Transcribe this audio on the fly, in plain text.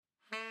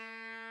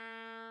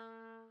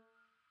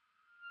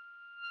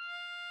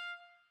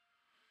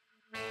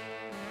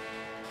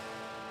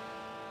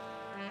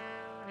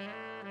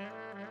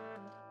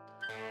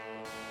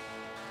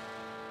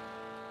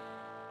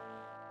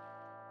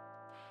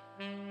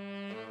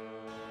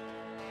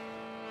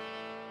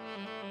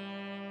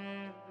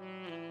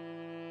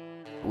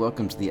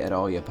Welcome to the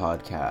Edalia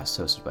podcast,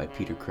 hosted by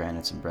Peter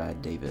Kranitz and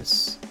Brad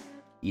Davis.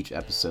 Each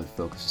episode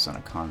focuses on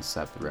a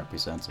concept that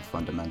represents a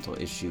fundamental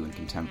issue in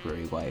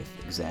contemporary life,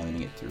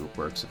 examining it through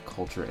works of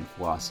culture and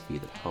philosophy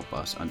that help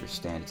us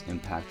understand its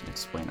impact and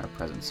explain our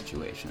present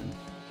situation.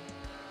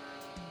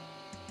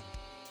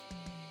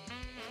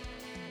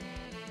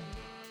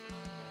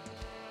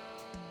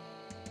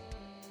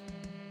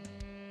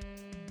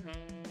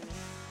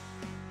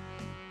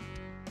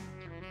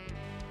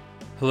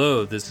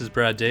 Hello, this is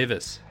Brad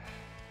Davis.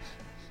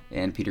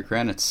 And Peter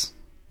Kranitz.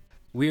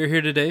 We are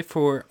here today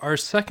for our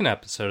second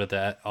episode of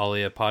the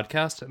Alia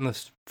podcast and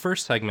the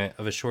first segment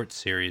of a short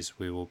series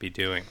we will be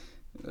doing.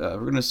 We're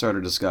going to start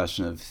a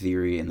discussion of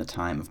theory in the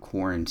time of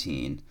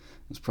quarantine.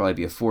 This will probably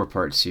be a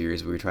four-part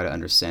series where we try to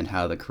understand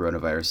how the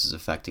coronavirus is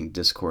affecting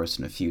discourse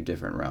in a few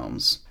different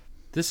realms.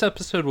 This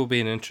episode will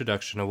be an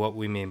introduction of what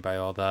we mean by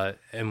all that,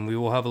 and we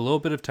will have a little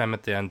bit of time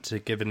at the end to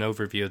give an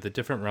overview of the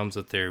different realms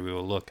of theory we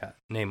will look at,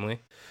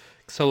 namely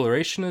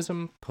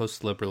accelerationism,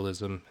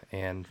 post-liberalism,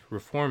 and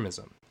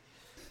reformism.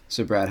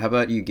 So, Brad, how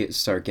about you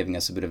start giving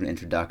us a bit of an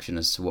introduction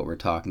as to what we're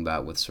talking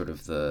about with sort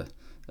of the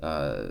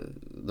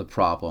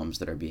problems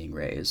that are being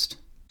raised?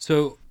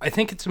 So I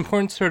think it's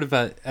important sort of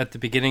at the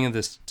beginning of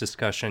this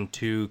discussion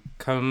to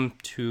come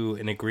to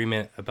an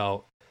agreement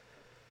about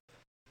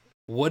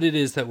what it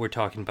is that we're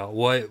talking about,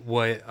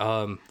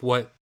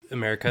 what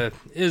America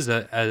is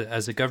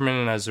as a government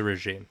and as a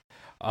regime.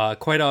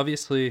 Quite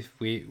obviously,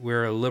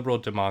 we're a liberal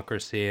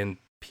democracy, and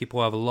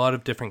people have a lot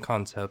of different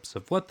concepts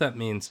of what that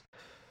means.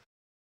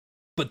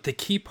 But the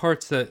key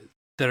parts that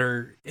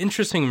are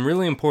interesting and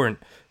really important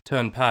to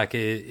unpack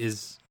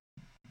is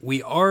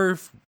we are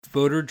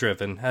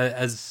voter-driven.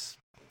 As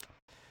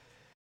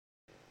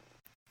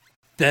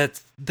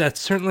that's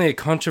certainly a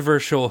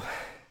controversial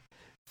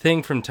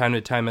thing from time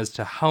to time as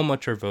to how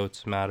much our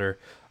votes matter,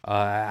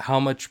 how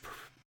much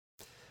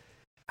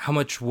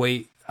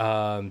weight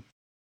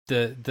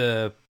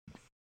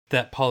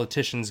that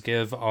politicians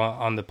give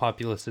on the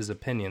populace's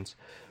opinions.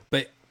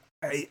 But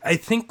I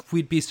think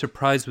we'd be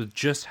surprised with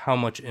just how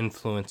much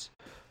influence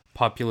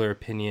popular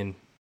opinion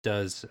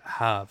does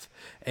have.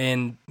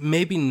 And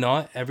maybe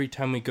not every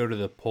time we go to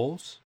the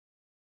polls,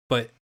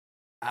 but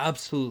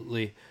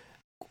absolutely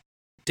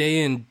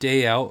day in,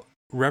 day out,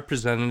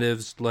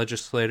 representatives,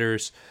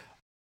 legislators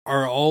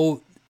are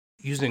all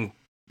using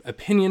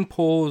opinion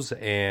polls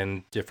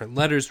and different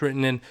letters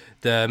written in,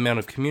 the amount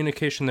of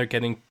communication they're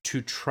getting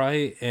to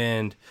try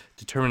and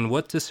determine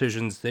what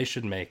decisions they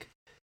should make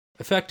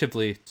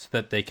effectively so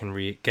that they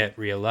can get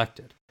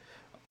reelected.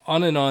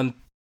 On and on.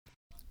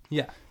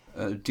 Yeah.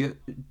 Do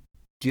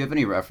you have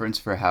any reference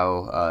for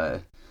how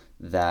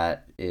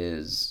that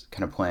is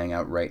kind of playing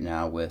out right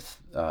now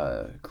with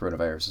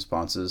coronavirus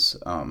responses?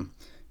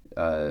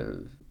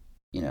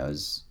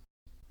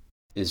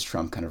 Is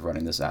Trump kind of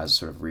running this as a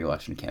sort of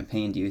re-election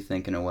campaign, do you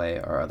think, in a way?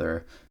 Are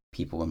other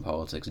people in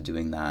politics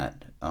doing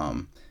that?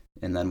 And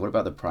then what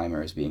about the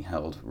primaries being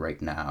held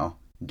right now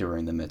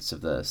during the midst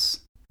of this?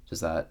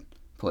 Does that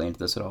play into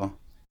this at all?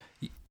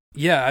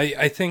 Yeah,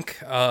 I think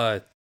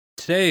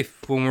today,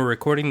 when we're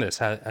recording this,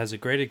 has a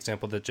great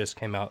example that just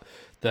came out.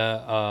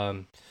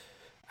 The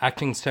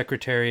acting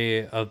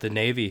secretary of the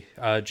Navy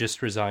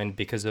just resigned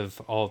because of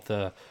all of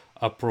the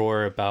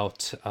uproar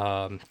about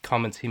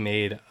comments he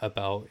made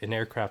about an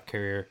aircraft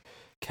carrier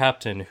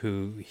captain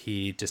who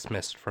he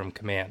dismissed from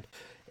command.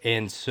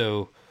 And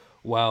so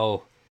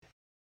while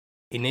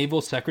a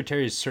naval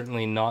secretary is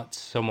certainly not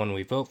someone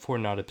we vote for,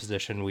 not a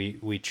position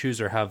we choose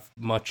or have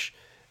much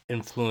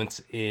influence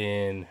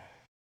in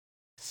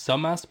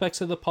some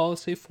aspects of the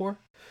policy for,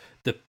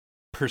 the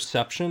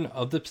perception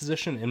of the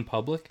position in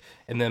public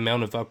and the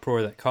amount of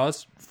uproar that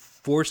caused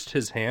forced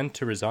his hand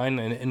to resign.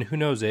 And who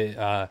knows, it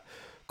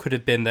could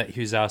have been that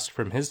he was asked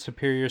from his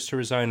superiors to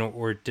resign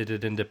or did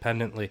it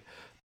independently.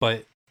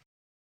 But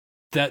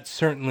that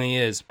certainly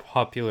is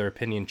popular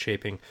opinion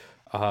shaping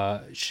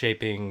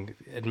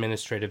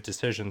administrative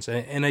decisions.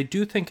 And I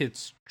do think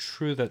it's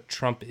true that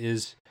Trump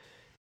is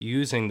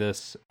using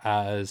this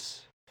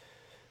as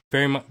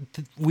very much.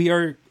 We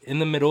are in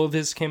the middle of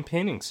his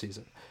campaigning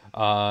season.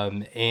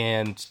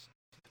 And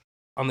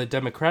on the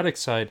Democratic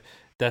side,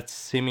 that's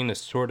seeming to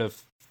sort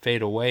of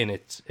fade away, and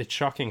it's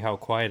shocking how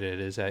quiet it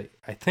is. I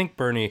think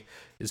Bernie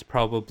is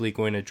probably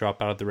going to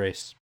drop out of the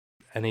race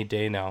any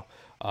day now.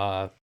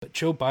 But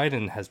Joe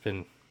Biden has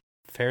been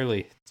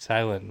fairly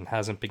silent and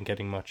hasn't been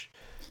getting much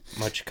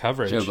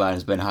coverage. Joe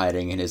Biden's been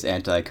hiding in his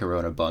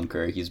anti-corona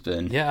bunker. He's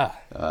been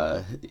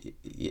I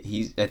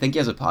think he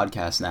has a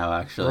podcast now,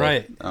 actually.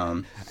 Right.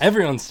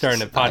 Everyone's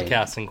starting a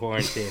podcast in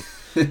quarantine.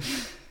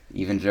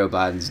 Even Joe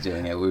Biden's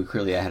doing it. We're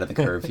clearly ahead of the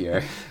curve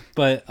here.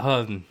 But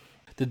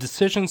the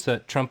decisions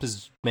that Trump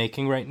is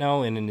making right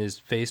now and is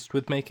faced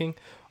with making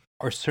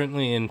are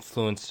certainly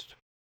influenced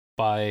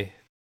by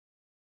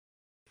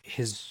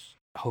his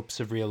hopes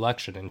of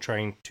re-election and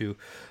trying to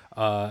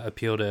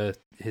appeal to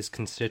his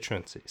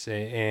constituencies.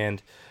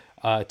 And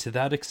to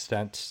that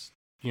extent,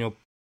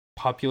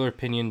 popular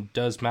opinion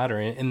does matter,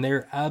 and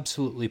they're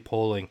absolutely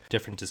polling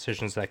different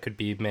decisions that could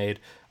be made,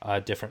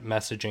 different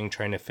messaging,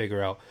 trying to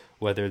figure out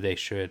whether they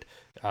should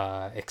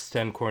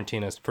extend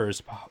quarantine as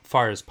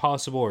far as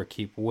possible or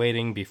keep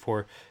waiting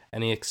before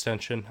any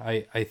extension.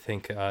 I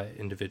think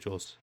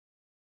individuals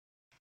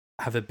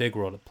have a big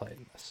role to play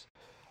in this.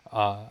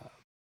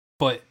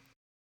 But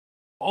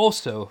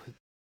also,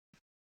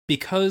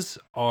 because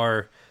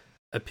our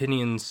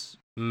opinions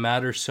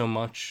matter so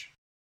much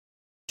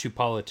to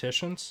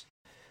politicians,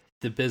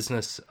 the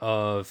business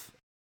of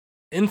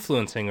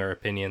influencing our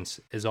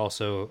opinions is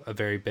also a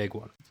very big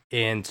one.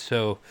 And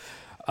so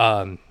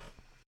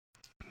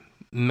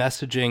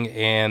messaging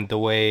and the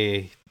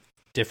way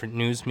different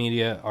news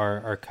media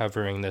are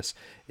covering this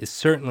is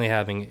certainly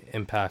having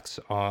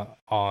impacts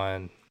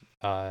on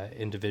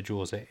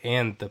individuals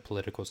and the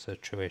political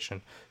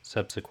situation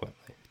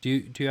subsequently.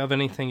 Do you have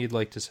anything you'd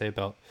like to say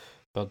about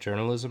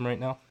journalism right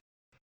now?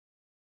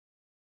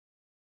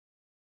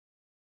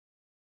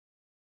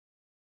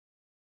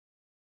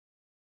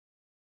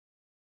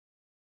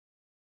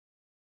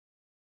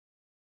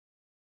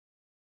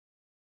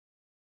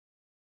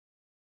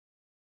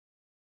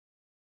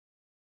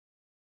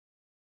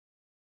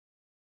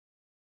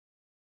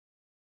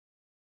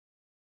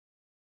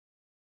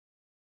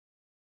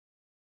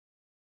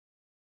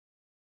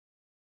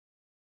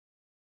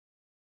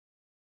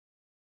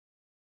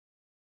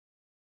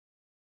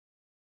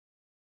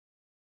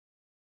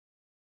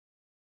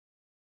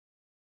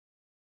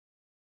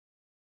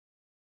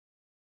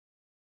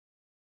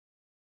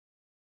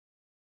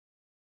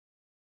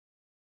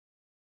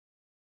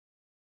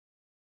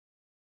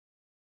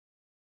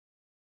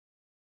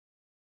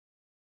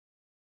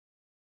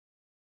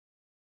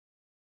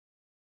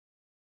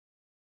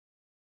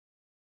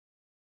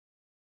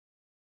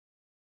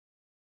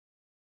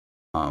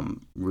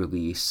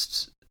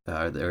 Released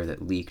or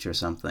that leaked or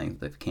something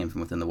that came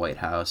from within the White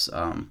House.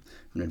 An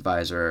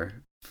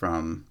advisor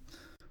from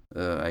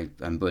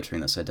I'm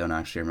butchering this. I don't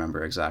actually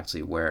remember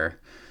exactly where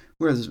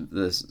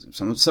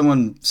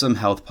some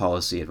health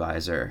policy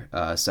advisor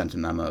sent a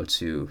memo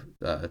to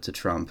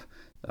Trump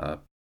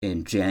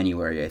in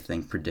January, I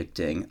think,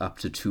 predicting up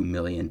to 2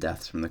 million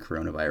deaths from the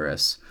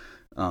coronavirus.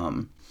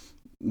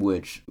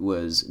 Which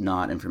was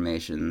not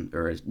information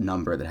or a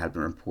number that had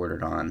been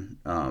reported on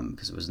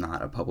because it was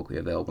not a publicly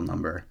available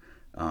number,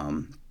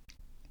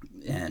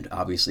 and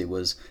obviously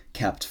was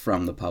kept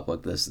from the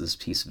public, this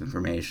piece of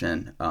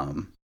information,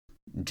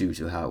 due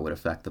to how it would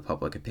affect the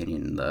public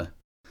opinion.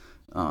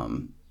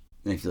 And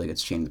I feel like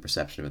it's changed the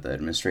perception of the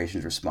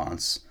administration's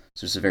response.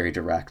 So it's a very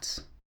direct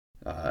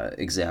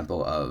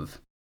example of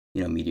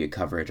media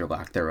coverage or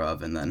lack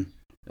thereof, and then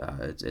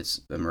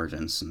its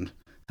emergence and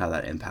how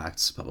that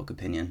impacts public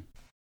opinion.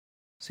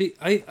 See,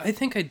 I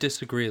think I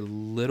disagree a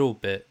little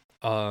bit,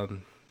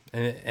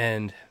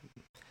 and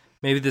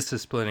maybe this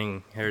is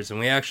splitting hairs, and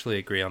we actually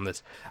agree on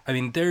this. I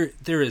mean,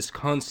 there is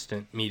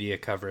constant media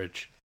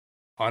coverage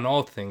on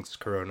all things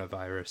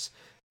coronavirus.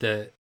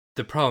 The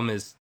problem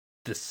is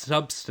the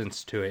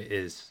substance to it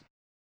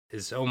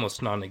is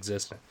almost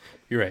non-existent.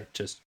 You're right,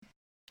 just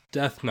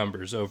death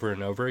numbers over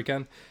and over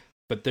again,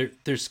 but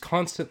there's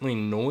constantly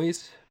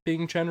noise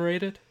being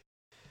generated,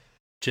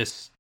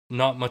 just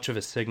not much of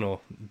a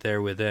signal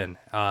there within.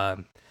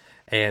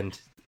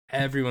 And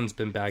everyone's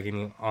been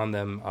bagging on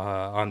them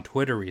on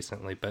Twitter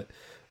recently, but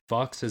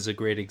Vox is a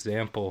great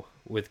example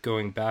with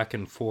going back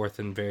and forth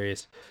in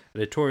various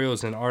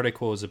editorials and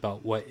articles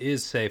about what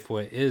is safe,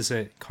 what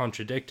isn't,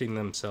 contradicting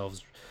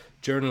themselves.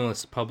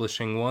 Journalists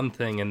publishing one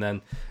thing and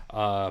then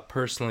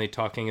personally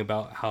talking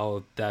about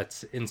how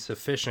that's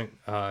insufficient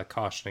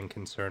caution and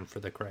concern for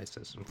the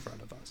crisis in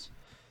front of us.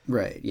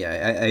 Right.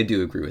 Yeah, I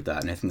do agree with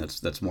that, and I think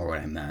that's more what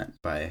I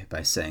meant by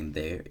saying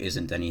there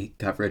isn't any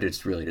coverage.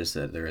 It's really just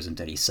that there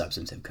isn't any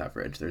substantive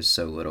coverage. There's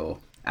so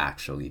little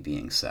actually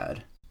being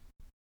said.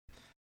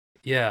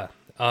 Yeah.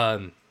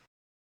 And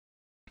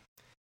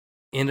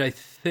I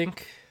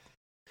think,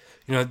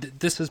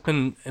 this has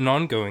been an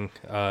ongoing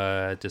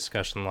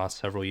discussion the last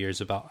several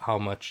years about how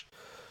much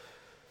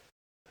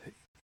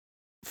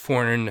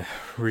foreign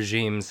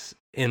regimes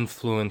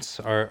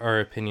influence our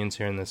opinions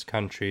here in this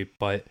country,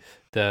 but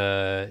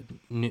the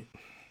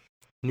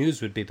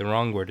news would be the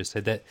wrong word to say,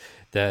 that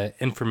the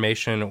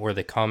information or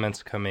the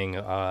comments coming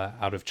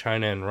out of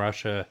China and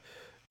Russia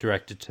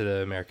directed to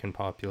the American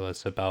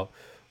populace about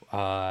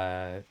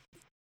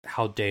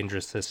how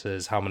dangerous this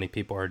is, how many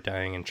people are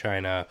dying in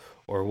China,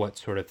 or what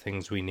sort of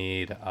things we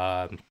need.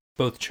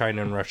 Both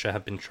China and Russia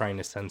have been trying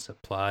to send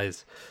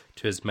supplies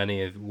to as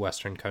many of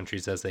Western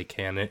countries as they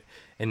can.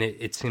 And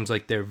it seems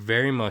like they're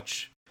very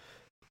much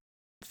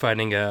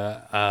fighting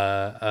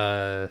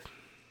a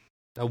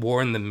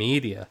war in the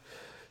media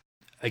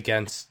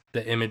against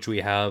the image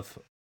we have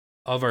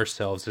of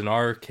ourselves and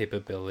our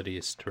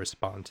capabilities to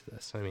respond to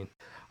this. I mean,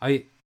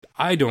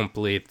 I don't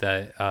believe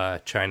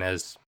that China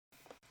has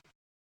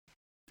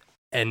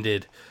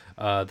ended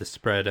the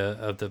spread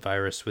of the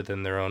virus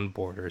within their own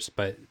borders,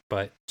 but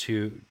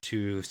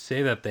to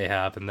say that they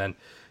have, and then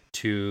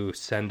to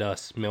send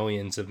us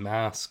millions of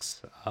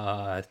masks,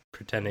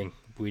 pretending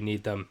we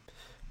need them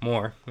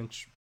more,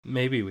 which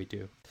maybe we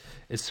do.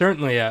 It's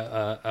certainly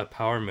a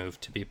power move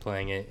to be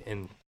playing it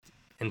in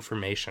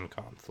information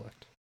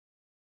conflict.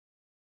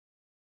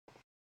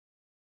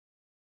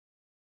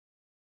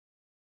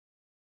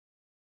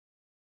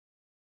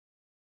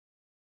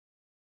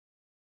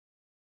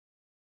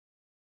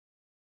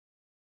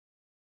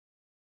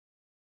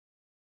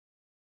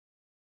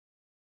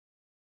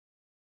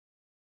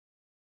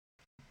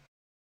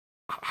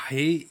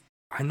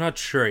 I'm not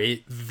sure.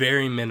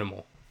 Very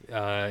minimal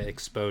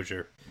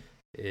exposure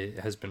it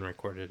has been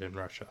recorded in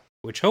Russia,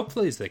 which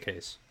hopefully is the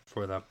case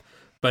for them,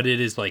 but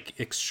it is like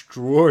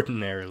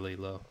extraordinarily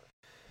low.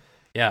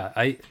 Yeah,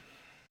 I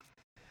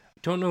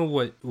don't know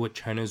what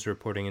China's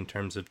reporting in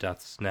terms of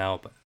deaths now,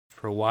 but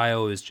for a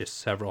while it was just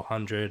several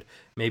hundred.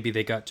 Maybe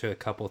they got to a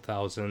couple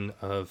thousand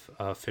of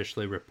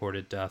officially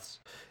reported deaths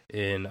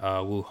in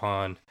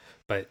Wuhan,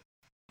 but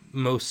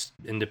most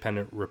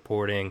independent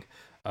reporting,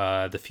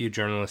 the few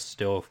journalists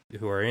still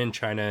who are in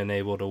China and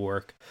able to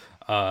work,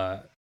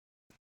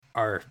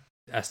 are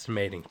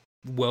estimating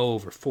well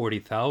over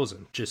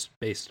 40,000 just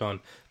based on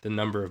the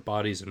number of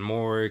bodies in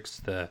morgues,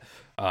 the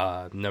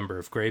number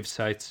of grave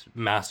sites,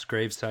 mass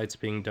grave sites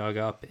being dug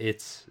up.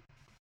 It's,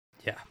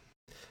 yeah,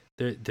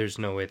 there's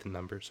no way the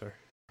numbers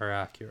are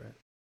accurate.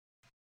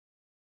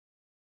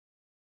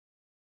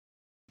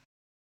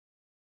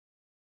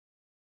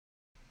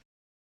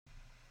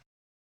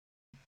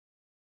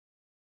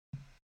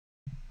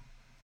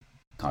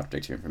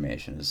 Contradictory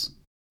information is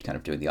kind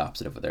of doing the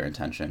opposite of their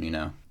intention,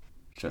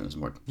 showing them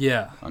more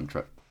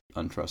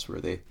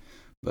untrustworthy.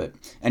 But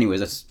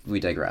anyways,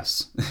 we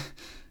digress.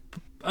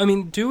 I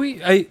mean,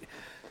 it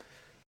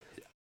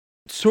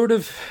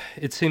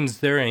seems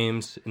their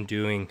aims in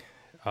doing,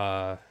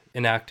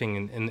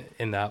 enacting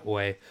in that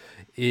way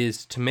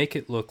is to make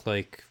it look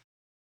like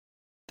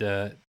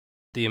the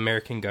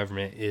American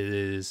government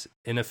is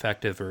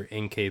ineffective or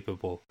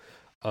incapable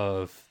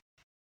of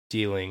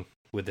dealing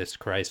with this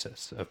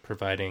crisis, of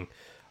providing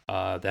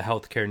the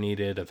healthcare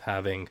needed, of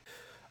having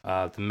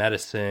the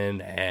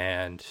medicine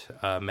and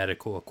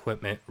medical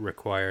equipment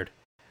required.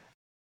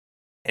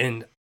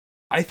 And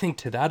I think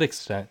to that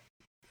extent,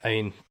 I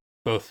mean,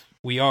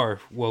 we are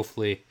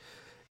woefully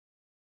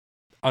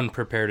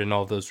unprepared in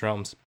all those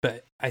realms,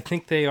 but I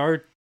think they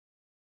are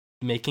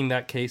making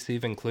that case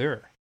even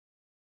clearer.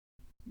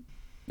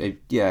 I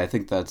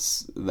think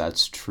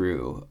that's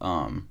true.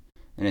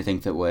 And I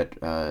think that what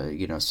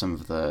some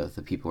of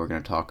the people we're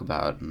going to talk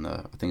about and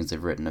the things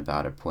they've written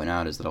about it point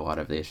out is that a lot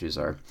of the issues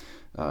are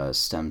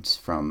stemmed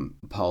from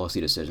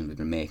policy decisions we've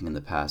been making in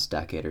the past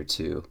decade or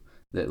two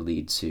that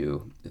lead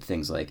to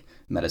things like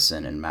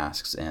medicine and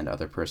masks and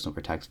other personal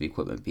protective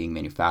equipment being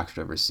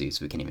manufactured overseas,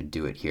 so we can't even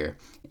do it here,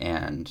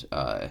 and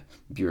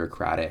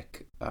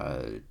bureaucratic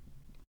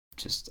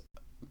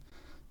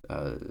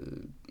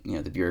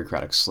the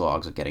bureaucratic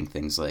slogs of getting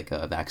things like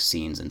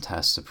vaccines and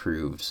tests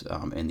approved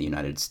in the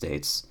United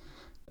States.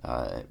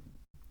 I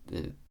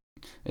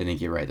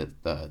think you're right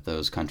that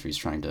those countries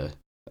trying to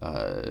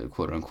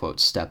quote unquote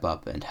step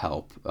up and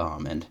help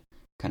and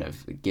kind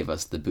of give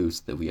us the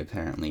boost that we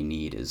apparently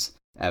need is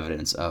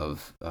evidence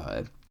of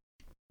a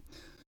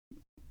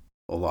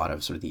lot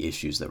of sort of the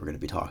issues that we're going to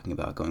be talking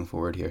about going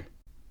forward here.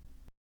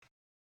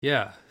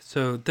 Yeah,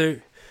 so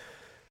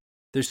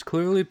there's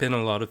clearly been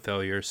a lot of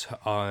failures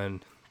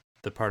on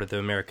the part of the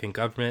American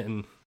government,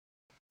 and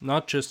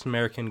not just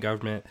American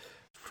government,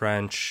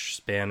 French,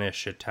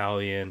 Spanish,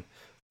 Italian,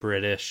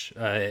 British.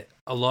 A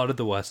lot of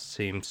the West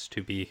seems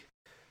to be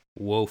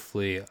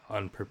woefully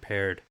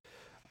unprepared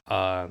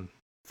for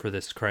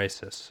this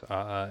crisis.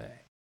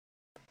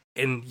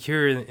 And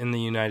here in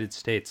the United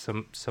States,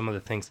 some of the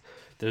things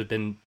that have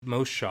been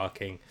most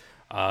shocking,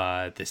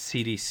 the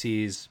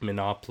CDC's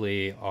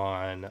monopoly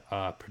on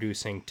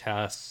producing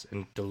tests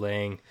and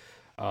delaying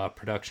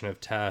production of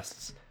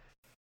tests,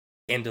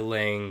 and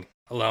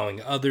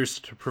allowing others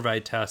to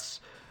provide tests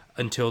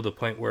until the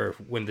point where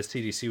when the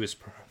CDC was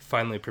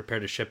finally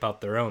prepared to ship out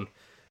their own,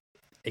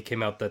 it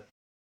came out that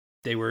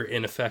they were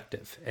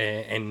ineffective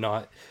and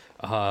not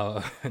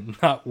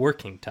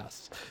working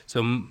tests.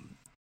 So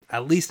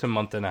at least a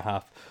month and a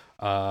half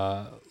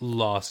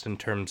lost in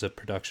terms of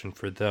production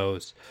for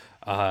those.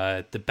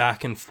 The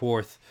back and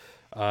forth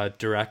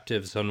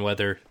directives on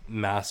whether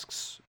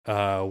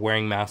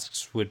wearing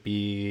masks would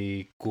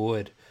be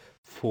good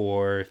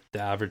for the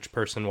average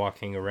person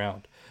walking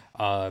around.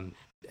 And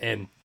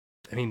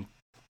I mean,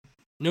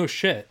 no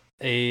shit.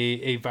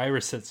 A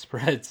virus that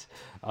spreads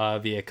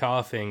via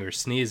coughing or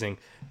sneezing,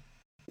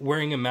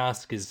 wearing a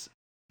mask is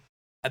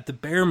at the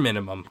bare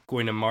minimum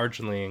going to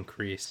marginally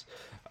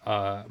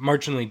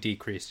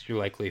decrease your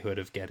likelihood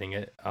of getting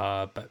it,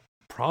 but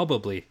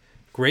probably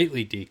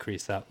greatly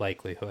decrease that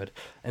likelihood.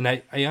 And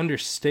I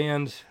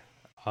understand,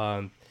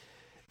 it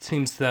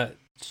seems that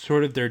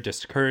sort of their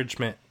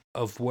discouragement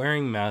of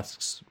wearing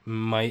masks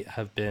might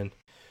have been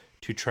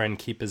to try and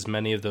keep as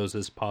many of those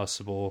as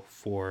possible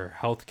for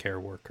healthcare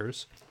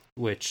workers,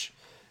 which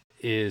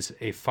is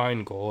a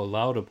fine goal, a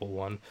laudable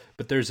one.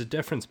 But there's a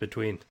difference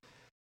between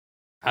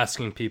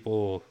asking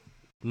people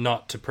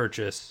not to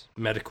purchase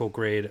medical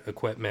grade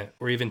equipment,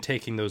 or even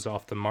taking those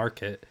off the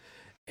market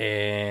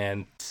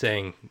and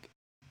saying,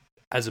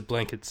 as a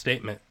blanket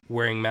statement,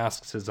 wearing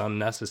masks is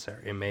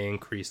unnecessary and may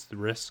increase the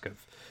risk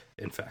of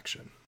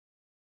infection.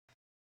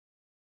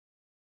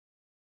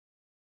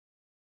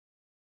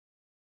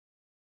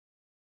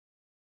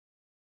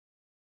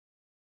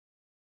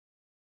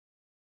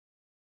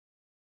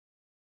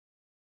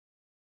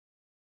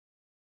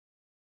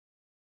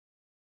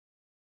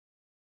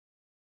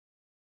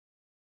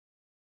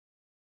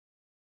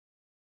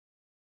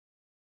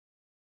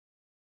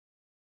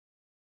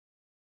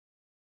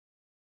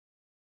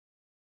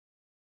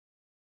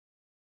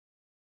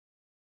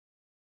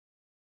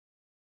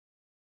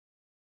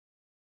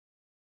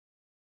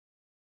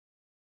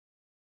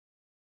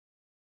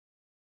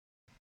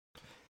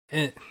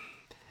 And,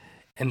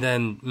 and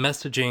then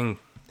messaging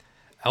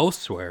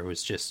elsewhere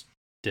was just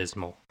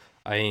dismal.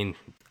 I mean,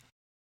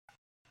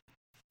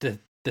 the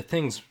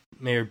things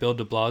Mayor Bill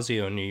de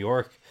Blasio in New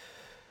York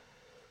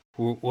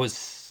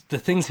was the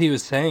things he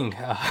was saying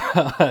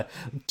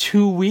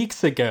 2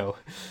 weeks ago,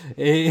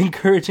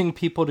 encouraging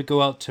people to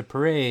go out to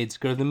parades,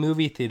 go to the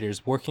movie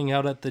theaters, working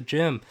out at the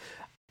gym,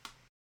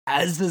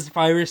 as this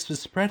virus was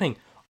spreading,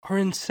 are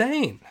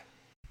insane.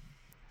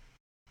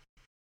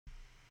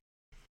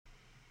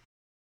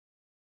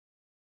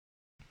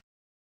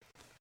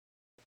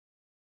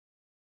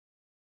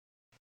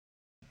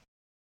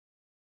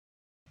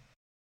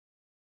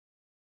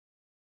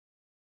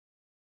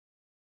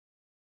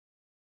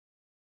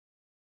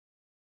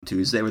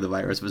 Tuesday where the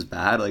virus was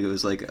bad. Like, it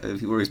was like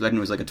people were expecting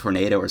it was like a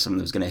tornado or something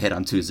that was going to hit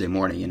on Tuesday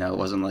morning. You know, it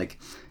wasn't like,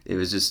 it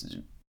was just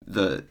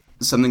the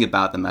something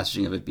about the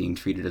messaging of it being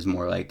treated as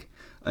more like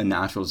a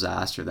natural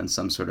disaster than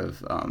some sort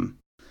of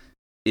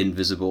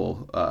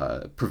invisible,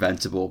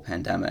 preventable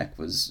pandemic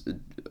was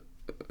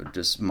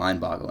just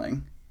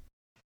mind-boggling.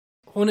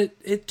 Well, and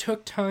it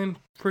took time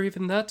for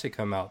even that to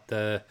come out.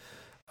 The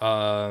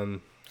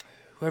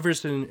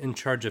whoever's in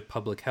charge of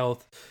public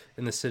health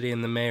in the city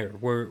and the mayor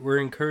were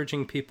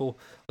encouraging people,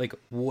 like,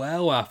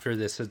 well after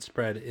this had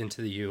spread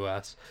into the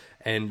U.S.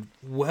 and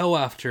well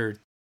after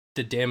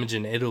the damage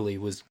in Italy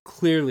was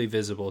clearly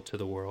visible to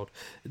the world.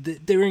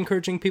 They were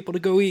encouraging people to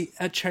go eat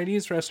at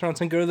Chinese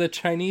restaurants and go to the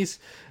Chinese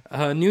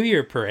New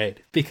Year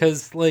parade,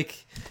 because,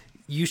 like,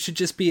 you should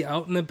just be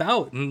out and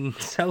about and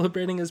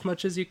celebrating as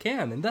much as you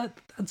can, and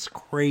that's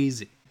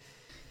crazy.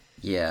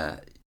 Yeah.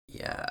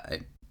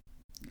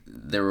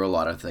 There were a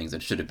lot of things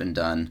that should have been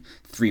done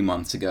 3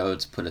 months ago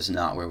to put us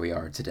not where we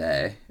are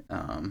today.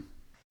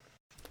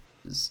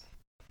 It's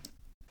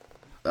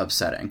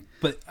upsetting.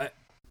 But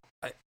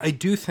I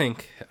do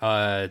think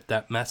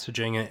that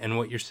messaging and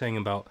what you're saying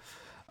about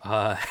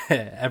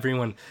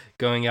everyone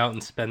going out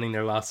and spending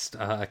their last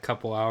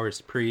couple hours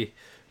pre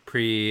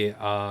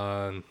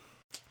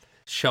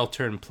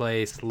shelter in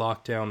place,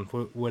 lockdown,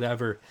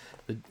 whatever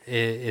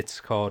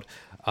it's called,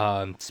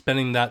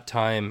 spending that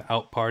time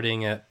out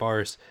partying at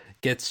bars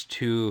gets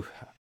to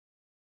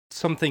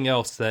something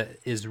else that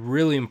is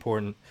really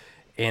important,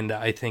 and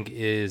I think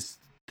is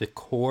the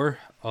core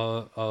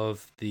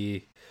of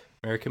the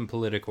American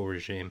political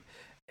regime,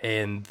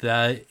 and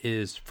that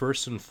is,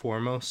 first and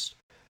foremost,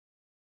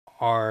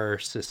 our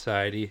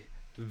society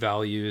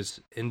values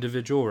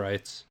individual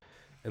rights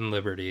and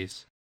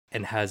liberties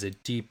and has a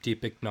deep,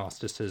 deep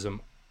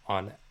agnosticism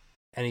on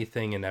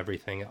anything and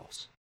everything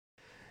else.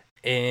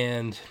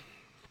 And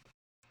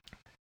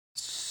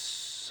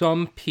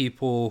some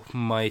people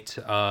might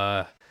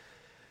have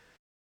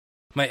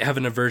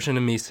an aversion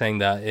to me saying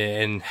that,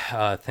 and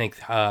think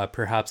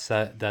perhaps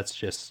that's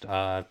just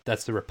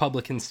that's the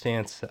Republican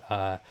stance,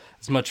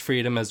 as much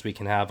freedom as we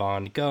can have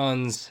on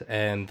guns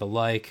and the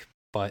like.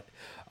 But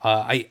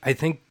I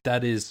think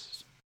that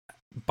is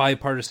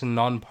bipartisan,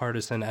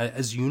 nonpartisan,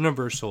 as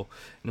universal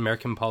in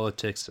American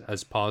politics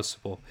as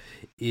possible,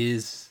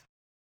 is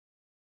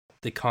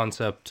the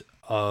concept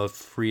of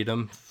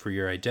freedom for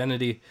your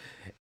identity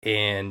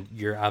and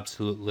your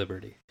absolute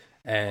liberty.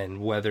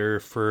 And whether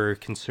for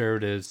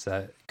conservatives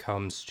that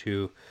comes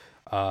to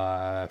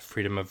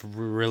freedom of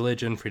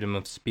religion, freedom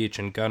of speech,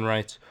 and gun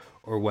rights,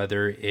 or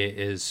whether it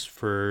is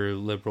for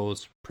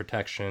liberals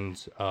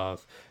protections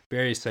of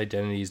various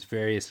identities,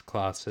 various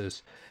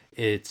classes,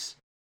 it's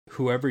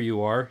whoever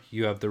you are,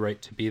 you have the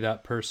right to be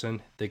that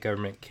person. The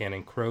government can't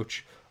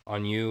encroach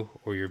on you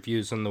or your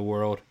views on the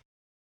world,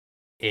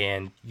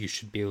 and you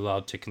should be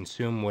allowed to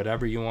consume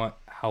whatever you want,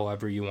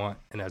 however you want,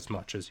 and as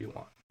much as you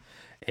want.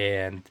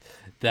 And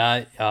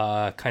that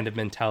kind of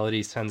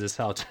mentality sends us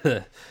out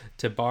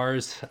to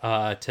bars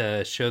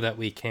to show that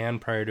we can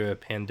prior to a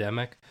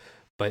pandemic,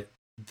 but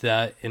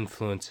that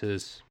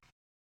influences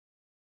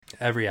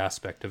every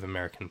aspect of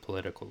American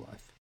political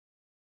life.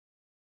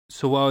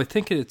 So while I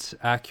think it's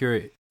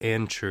accurate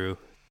and true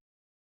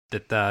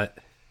that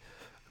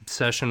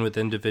obsession with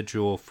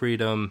individual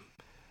freedom,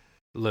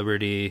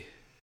 liberty,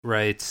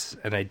 rights,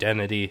 and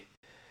identity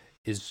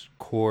is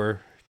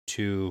core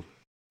to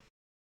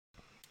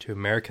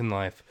American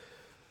life,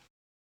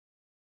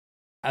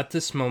 at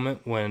this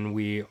moment when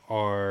we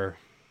are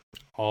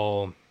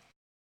all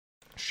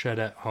shed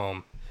at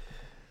home,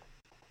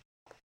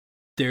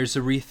 there's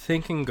a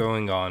rethinking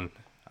going on,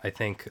 I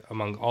think,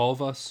 among all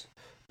of us,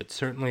 but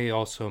certainly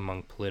also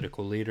among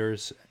political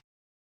leaders,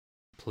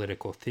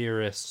 political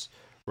theorists,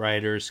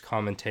 writers,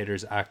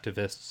 commentators,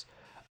 activists,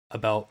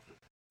 about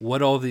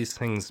what all these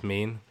things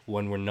mean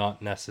when we're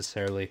not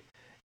necessarily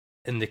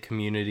in the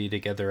community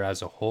together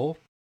as a whole,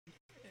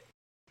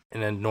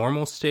 in a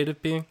normal state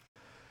of being,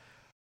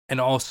 and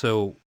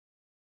also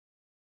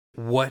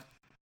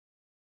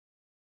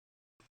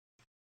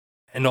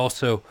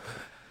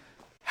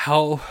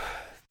how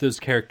those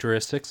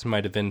characteristics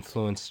might have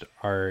influenced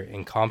our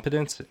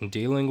incompetence in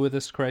dealing with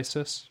this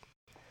crisis,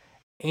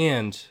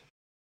 and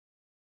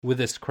with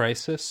this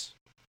crisis,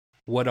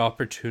 what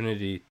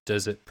opportunity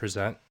does it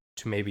present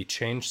to maybe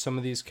change some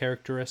of these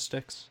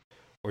characteristics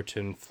or to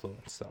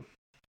influence them?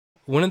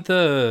 One of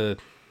the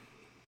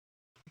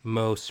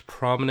most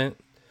prominent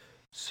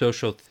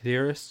social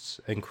theorists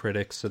and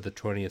critics of the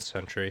 20th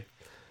century,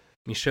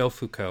 Michel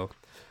Foucault,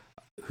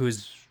 who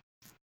is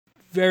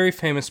very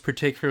famous,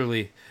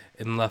 particularly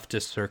in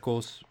leftist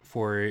circles,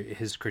 for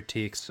his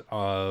critiques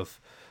of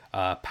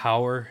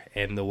power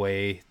and the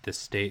way the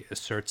state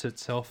asserts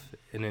itself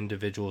in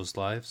individuals'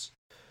 lives,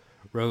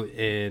 wrote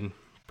in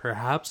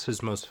perhaps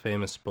his most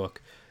famous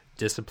book,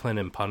 Discipline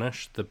and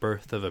Punish, The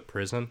Birth of a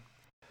Prison,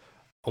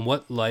 on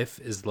what life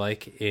is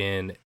like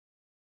in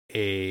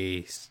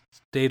a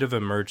state of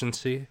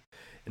emergency,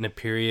 in a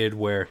period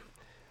where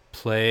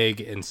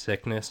plague and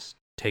sickness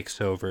takes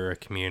over a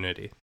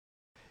community.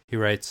 He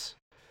writes,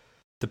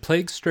 "The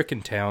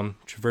plague-stricken town,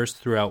 traversed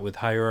throughout with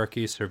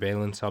hierarchy,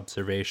 surveillance,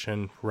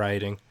 observation,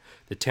 rioting,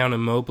 the town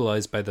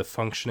immobilized by the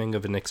functioning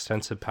of an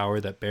extensive power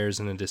that bears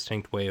in a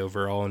distinct way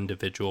over all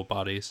individual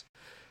bodies.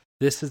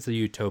 This is the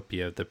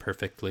utopia of the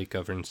perfectly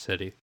governed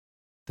city.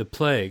 The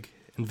plague,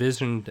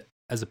 envisioned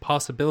as a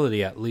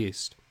possibility at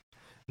least,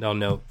 and I'll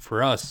note,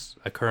 for us,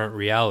 a current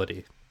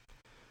reality,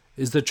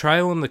 is the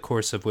trial in the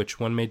course of which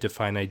one may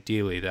define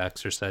ideally the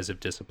exercise of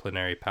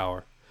disciplinary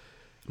power.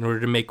 In order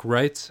to make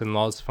rights and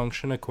laws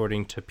function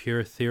according to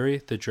pure theory,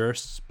 the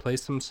jurists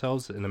place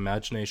themselves in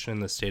imagination in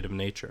the state of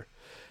nature.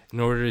 In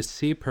order to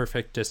see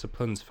perfect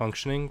disciplines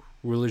functioning,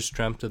 rulers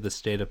dreamt of the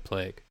state of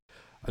plague.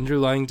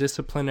 Underlying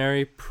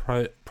disciplinary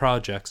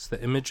projects,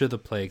 the image of the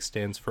plague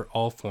stands for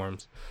all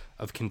forms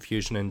of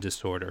confusion and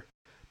disorder,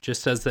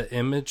 just as the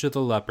image of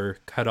the leper,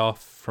 cut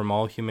off from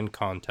all human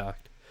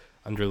contact,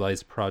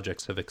 underlies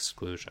projects of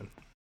exclusion."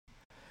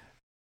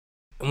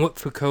 And what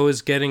Foucault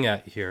is getting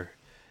at here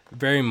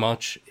very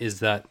much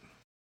is that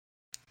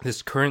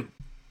this current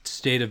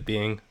state of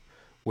being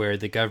where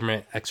the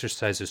government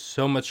exercises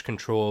so much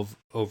control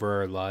over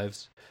our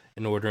lives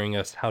in ordering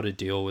us how to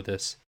deal with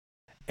this,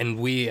 and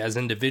we as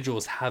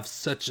individuals have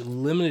such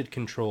limited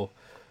control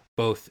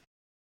both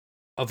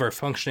of our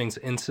functionings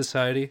in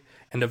society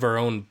and of our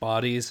own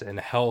bodies and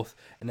health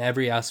and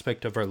every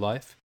aspect of our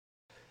life.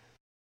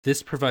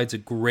 This provides a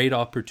great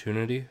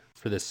opportunity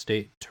for the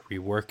state to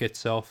rework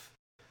itself,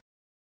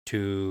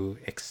 to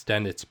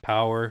extend its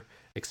power,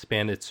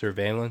 expand its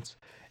surveillance,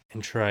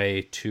 and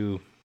try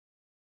to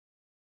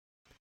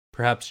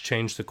perhaps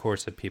change the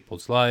course of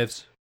people's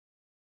lives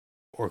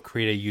or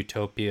create a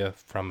utopia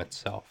from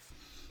itself.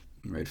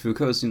 Right.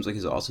 Foucault seems like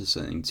he's also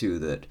saying, too,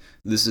 that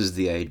this is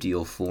the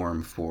ideal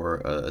form for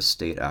a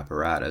state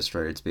apparatus,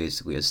 right? It's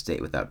basically a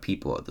state without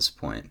people at this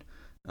point.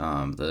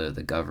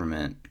 The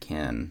government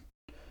can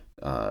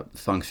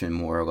function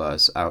more or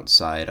less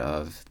outside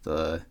of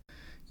the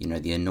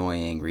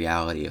annoying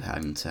reality of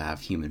having to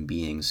have human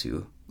beings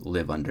who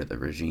live under the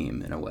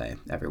regime in a way.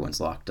 Everyone's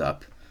locked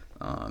up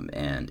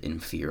and in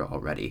fear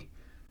already.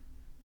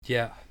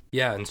 Yeah,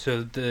 and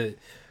so the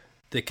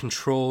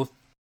control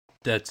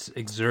that's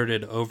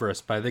exerted over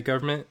us by the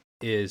government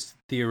is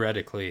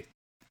theoretically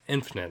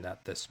infinite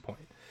at this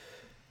point.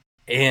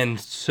 And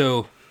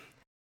so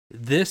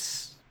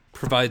this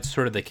provides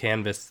sort of the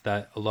canvas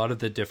that a lot of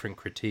the different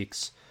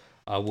critiques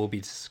we'll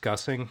be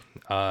discussing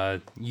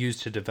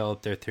use to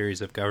develop their theories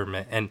of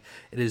government. And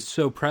it is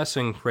so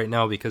pressing right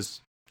now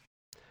because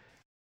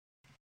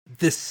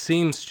this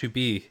seems to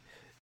be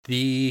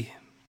the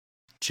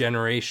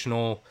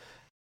generational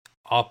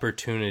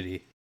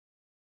opportunity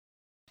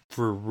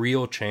for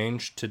real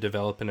change to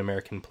develop in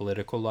American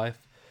political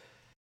life,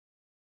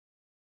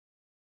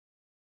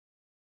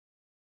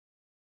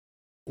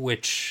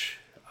 which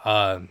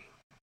that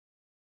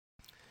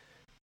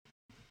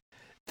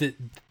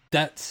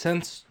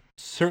sense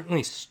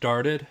certainly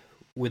started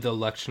with the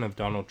election of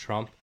Donald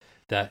Trump,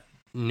 that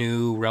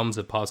new realms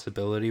of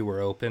possibility were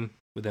open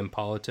within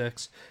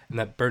politics, and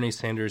that Bernie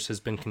Sanders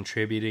has been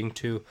contributing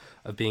to,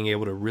 of being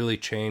able to really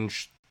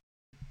change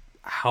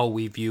how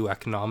we view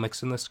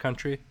economics in this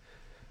country.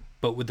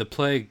 But with the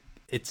plague,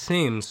 it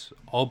seems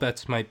all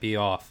bets might be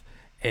off,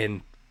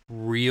 and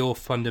real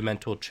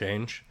fundamental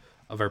change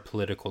of our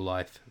political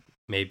life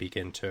may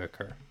begin to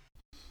occur.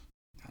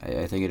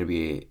 I think it'd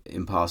be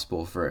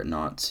impossible for it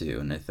not to,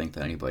 and I think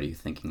that anybody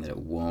thinking that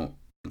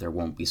there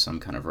won't be some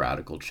kind of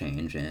radical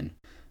change in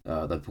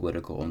the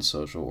political and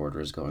social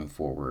orders going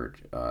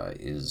forward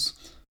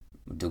is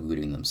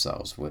deluding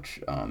themselves, which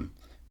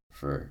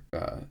for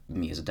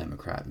me as a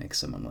Democrat makes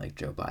someone like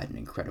Joe Biden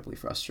incredibly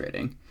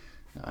frustrating.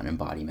 An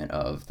embodiment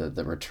of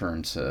the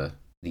return to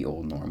the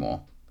old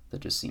normal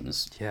that just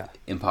seems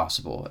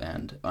impossible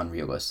and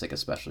unrealistic,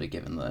 especially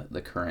given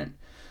the current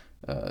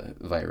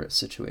virus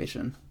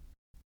situation.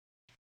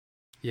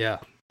 Yeah,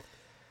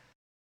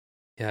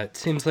 it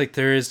seems like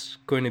there is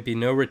going to be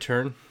no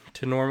return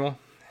to normal,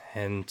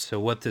 and so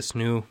what this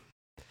new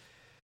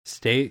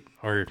state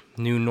or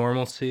new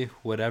normalcy,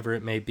 whatever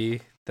it may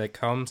be that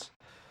comes,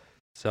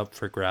 is up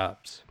for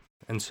grabs.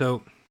 And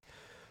so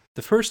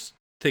the first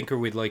thinker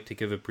we'd like to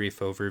give a brief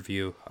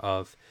overview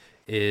of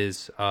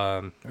is,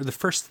 or the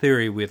first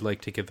theory we'd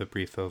like to give a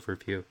brief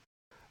overview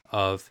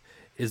of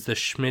is the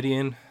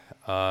Schmittian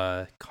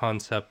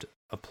concept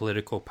of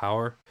political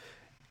power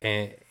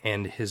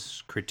and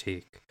his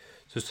critique.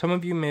 So some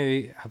of you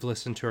may have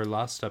listened to our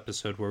last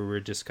episode where we were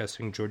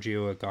discussing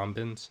Giorgio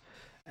Agamben's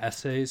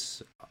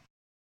essays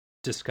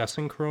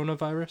discussing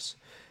coronavirus.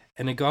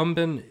 And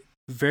Agamben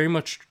very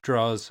much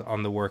draws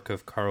on the work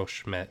of Carl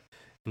Schmitt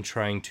in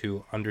trying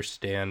to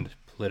understand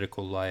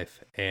political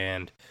life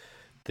and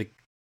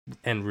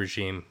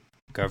regime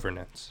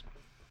governance.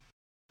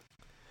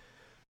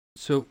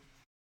 So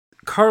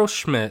Carl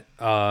Schmitt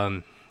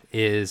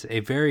is a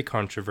very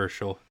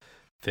controversial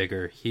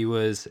figure. He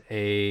was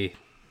a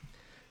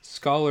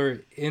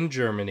scholar in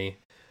Germany,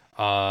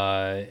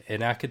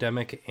 an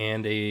academic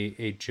and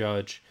a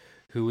judge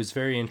who was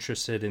very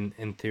interested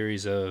in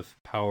theories of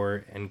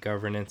power and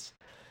governance,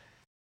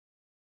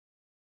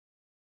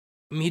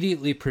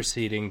 immediately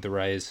preceding the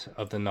rise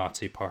of the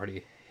Nazi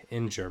Party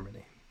in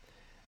Germany.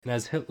 And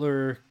as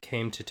Hitler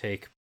came to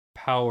take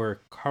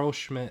power, Carl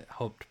Schmitt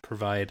helped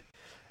provide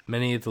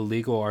many of the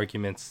legal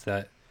arguments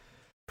that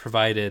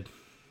provided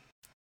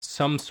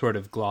some sort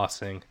of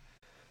glossing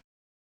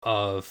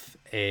of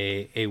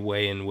a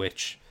way in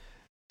which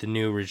the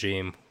new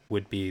regime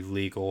would be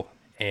legal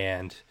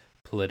and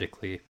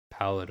politically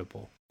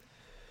palatable.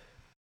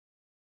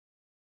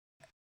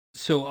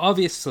 So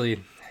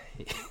obviously,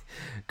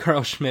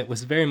 Carl Schmitt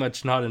was very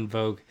much not in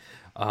vogue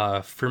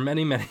for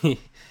many, many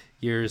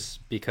years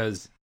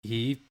because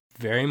he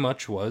very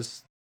much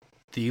was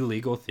the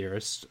legal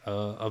theorist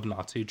of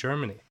Nazi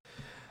Germany.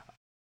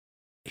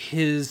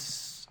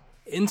 His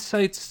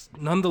insights,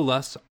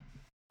 nonetheless,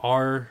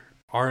 are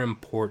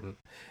important,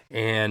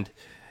 and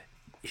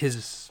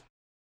his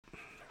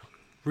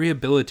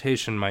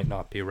rehabilitation might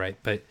not be right,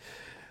 but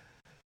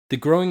the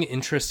growing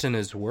interest in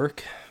his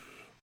work,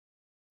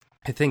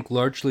 I think,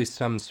 largely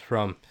stems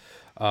from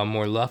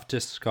more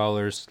leftist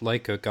scholars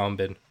like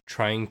Agamben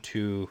trying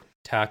to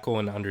tackle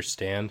and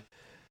understand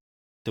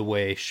the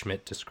way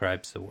Schmitt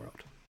describes the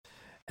world.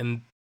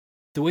 And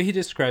the way he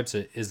describes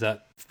it is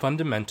that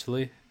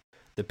fundamentally,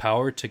 the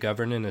power to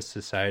govern in a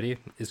society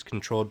is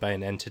controlled by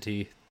an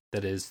entity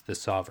that is the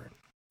sovereign.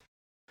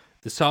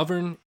 The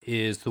sovereign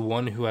is the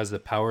one who has the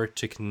power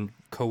to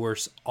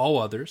coerce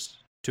all others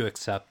to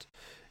accept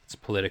its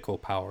political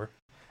power.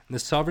 And the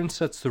sovereign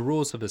sets the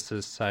rules of a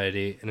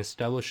society and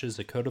establishes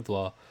a code of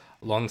law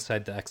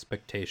alongside the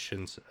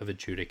expectations of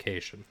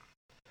adjudication.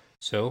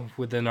 So,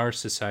 within our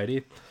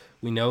society,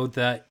 we know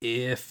that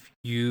if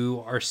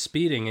you are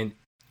speeding and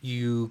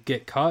you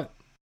get caught,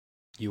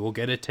 you will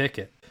get a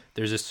ticket.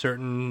 There's a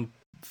certain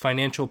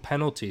financial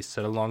penalty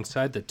set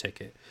alongside the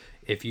ticket.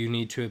 If you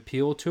need to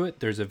appeal to it,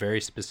 there's a very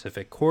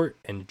specific court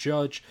and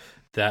judge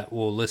that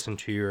will listen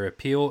to your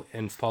appeal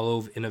and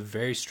follow in a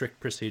very strict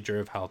procedure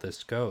of how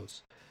this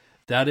goes.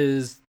 That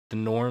is the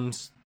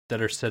norms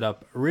that are set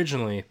up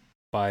originally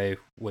by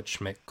what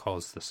Schmitt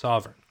calls the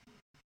sovereign.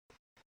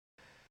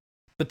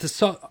 But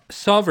the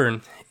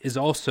sovereign is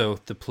also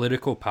the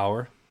political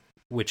power,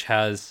 which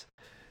has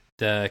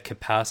the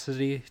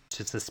capacity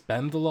to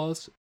suspend the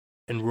laws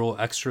and rule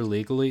extra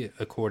legally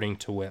according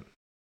to whim.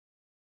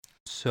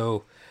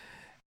 So,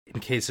 in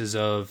cases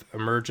of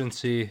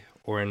emergency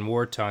or in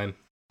wartime,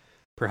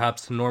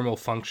 perhaps the normal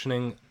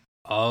functioning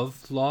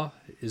of law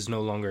is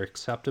no longer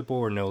acceptable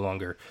or no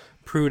longer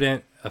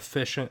prudent,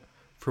 efficient,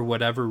 for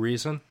whatever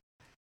reason.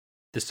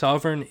 The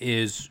sovereign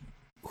is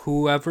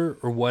whoever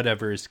or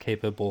whatever is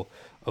capable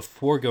of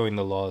foregoing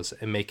the laws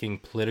and making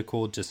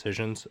political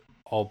decisions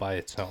all by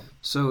its own.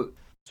 So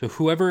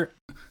whoever...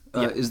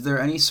 Is there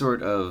any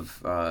sort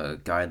of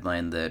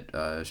guideline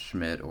that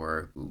Schmitt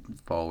or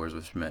followers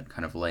of Schmitt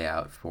kind of lay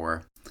out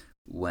for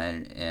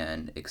when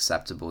an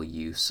acceptable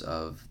use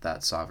of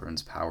that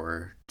sovereign's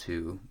power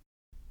to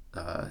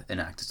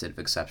enact a state of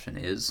exception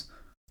is?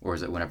 Or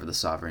is it whenever the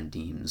sovereign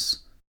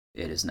deems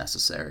it is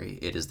necessary,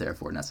 it is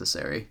therefore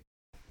necessary?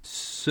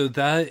 So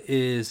that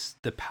is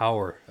the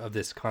power of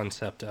this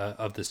concept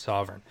of the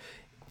sovereign.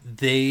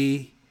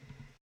 They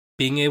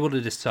being able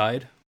to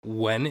decide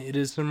when it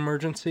is an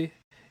emergency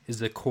is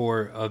the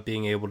core of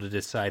being able to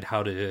decide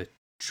how to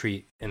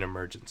treat an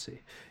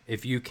emergency.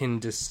 If you can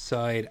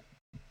decide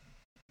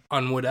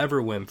on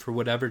whatever whim, for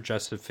whatever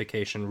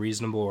justification,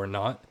 reasonable or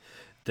not,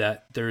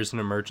 that there is an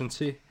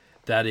emergency,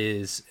 that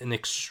is an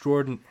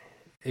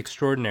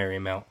extraordinary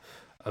amount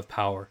of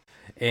power.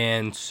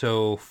 And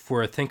so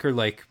for a thinker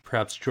like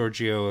perhaps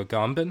Giorgio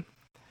Agamben,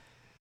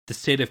 the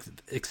state of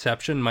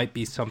exception might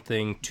be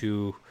something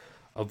to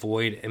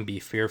avoid and be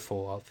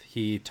fearful of.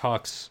 He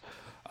talks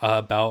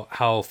about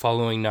how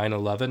following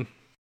 9/11,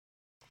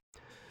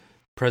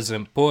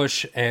 President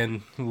Bush,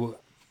 and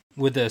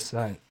with the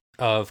assent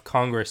of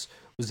Congress,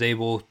 was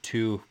able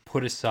to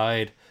put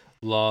aside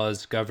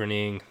laws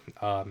governing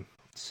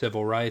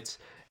civil rights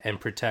and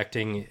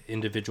protecting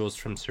individuals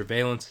from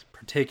surveillance,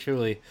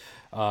 particularly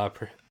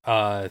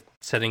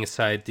setting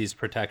aside these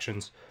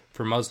protections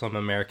for Muslim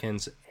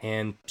Americans,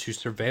 and to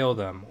surveil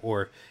them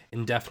or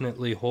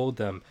indefinitely hold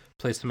them,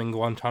 place them in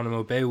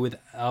Guantanamo Bay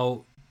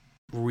without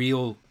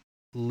real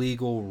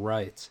legal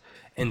rights.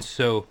 And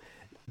so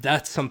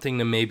that's something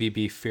to maybe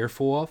be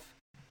fearful of.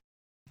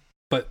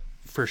 But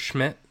for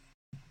Schmitt,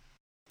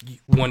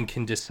 one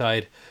can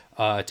decide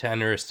to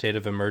enter a state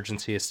of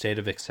emergency, a state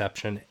of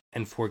exception,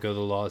 and forego the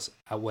laws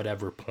at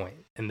whatever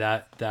point. And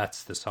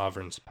that's the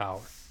sovereign's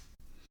power.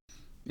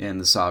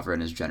 And the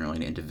sovereign is generally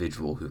an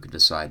individual who can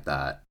decide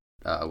that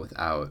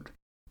without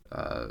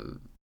a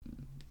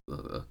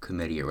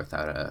committee or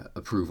without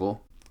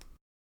approval.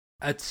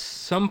 At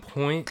some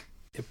point,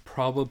 it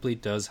probably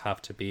does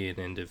have to be an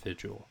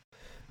individual.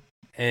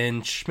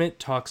 And Schmitt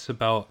talks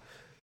about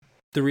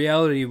the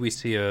reality we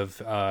see of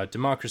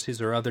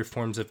democracies or other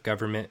forms of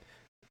government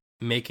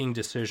making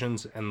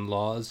decisions and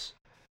laws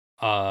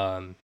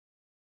in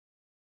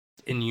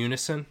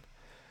unison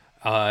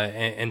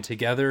and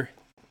together.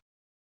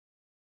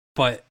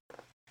 But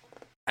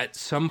at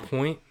some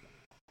point,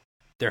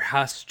 there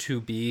has to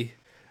be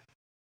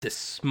the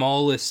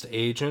smallest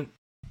agent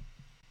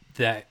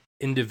that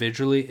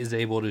individually is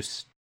able to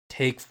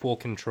take full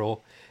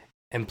control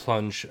and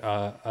plunge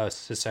a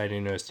society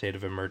into a state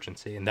of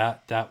emergency. And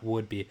that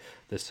would be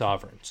the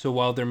sovereign. So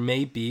while there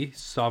may be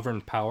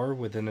sovereign power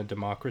within a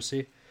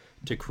democracy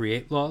to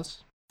create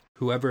laws,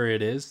 whoever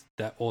it is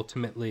that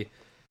ultimately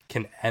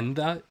can end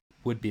that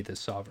would be the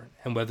sovereign.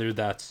 And whether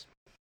that's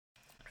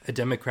a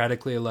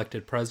democratically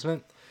elected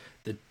president,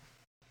 the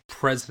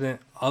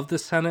president of the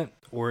Senate,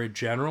 or a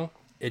general,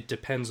 it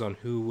depends on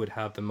who would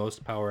have the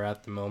most power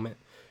at the moment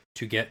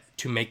to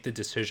make the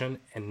decision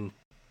and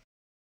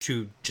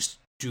to just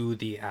do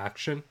the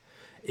action.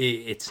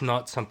 It's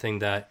not something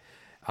that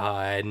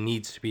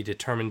needs to be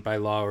determined by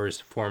law or is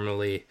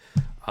formally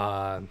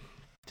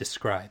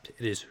described.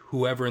 It is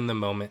whoever in the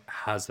moment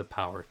has the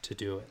power to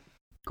do it.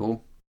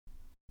 Cool.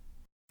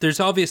 There's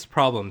obvious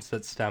problems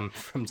that stem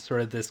from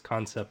sort of this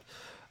concept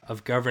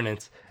of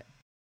governance.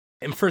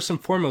 And first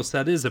and foremost,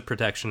 that is a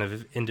protection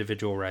of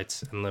individual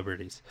rights and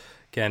liberties.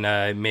 Again,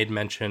 I made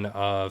mention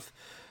of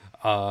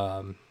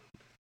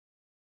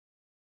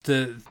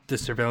the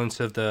surveillance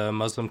of the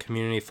Muslim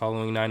community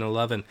following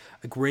 9/11.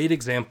 A great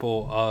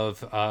example of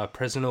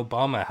President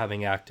Obama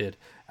having acted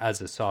as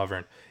a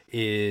sovereign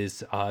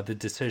is the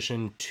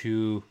decision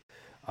to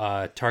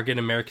target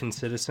American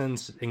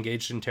citizens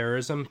engaged in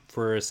terrorism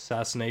for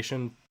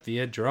assassination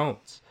via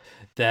drones.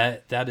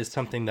 That is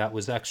something that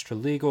was extra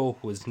legal,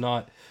 was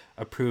not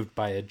approved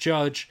by a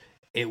judge.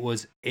 It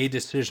was a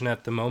decision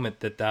at the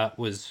moment that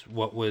was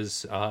what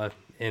was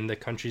in the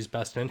country's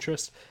best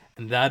interest,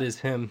 and that is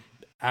him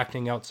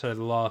acting outside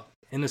the law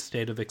in a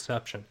state of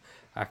exception,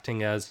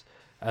 acting as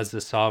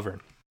the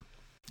sovereign.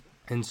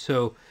 And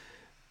so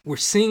we're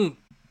seeing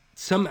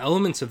some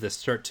elements of this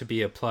start to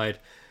be applied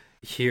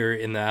here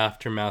in the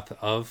aftermath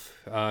of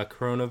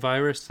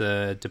coronavirus.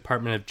 The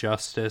Department of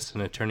Justice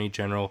and Attorney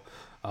General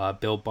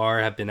Bill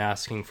Barr have been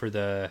asking for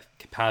the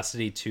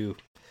capacity to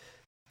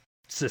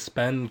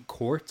suspend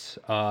courts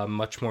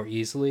much more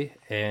easily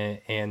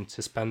and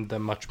suspend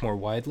them much more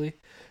widely,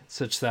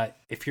 such that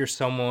if you're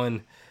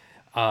someone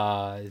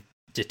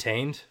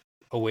detained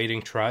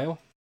awaiting trial,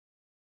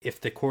 if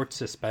the court's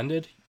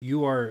suspended,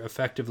 you are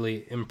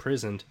effectively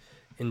imprisoned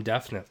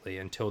indefinitely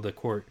until the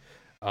court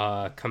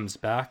comes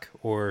back,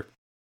 or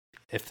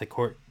if the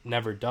court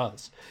never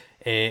does.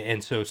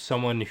 And so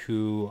someone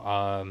who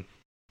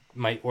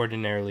might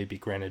ordinarily be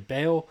granted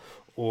bail,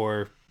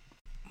 or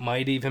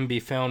might even be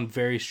found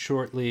very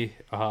shortly,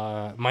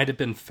 might have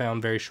been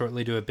found very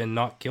shortly to have been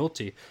not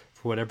guilty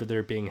for whatever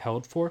they're being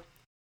held for,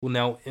 will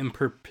now in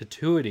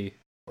perpetuity,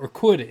 or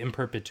could in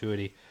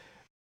perpetuity,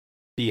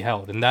 be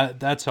held. And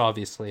that's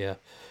obviously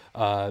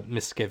a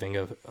misgiving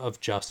of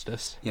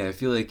justice. Yeah, I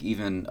feel like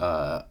even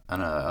on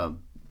a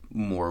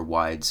more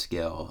wide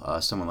scale,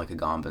 someone like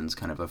Agamben's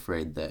kind of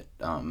afraid that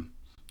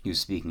he was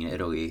speaking in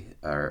Italy,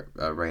 or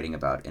writing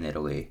about in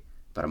Italy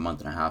about a month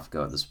and a half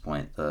ago at this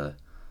point, the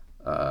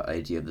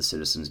idea of the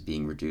citizens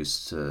being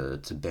reduced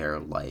to bare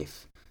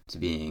life, to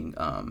being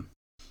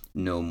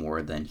no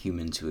more than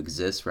humans who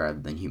exist rather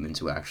than humans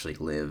who actually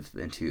live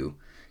and who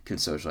can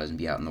socialize and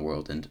be out in the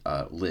world and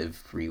live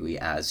freely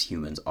as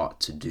humans ought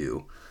to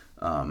do.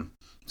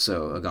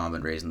 So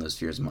Agamben raising those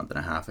fears a month and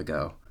a half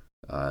ago,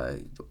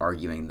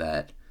 arguing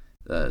that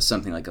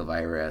something like a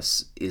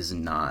virus is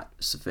not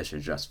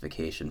sufficient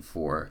justification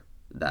for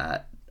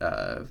that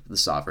the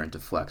sovereign to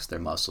flex their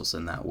muscles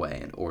in that way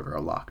and order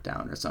a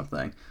lockdown or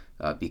something,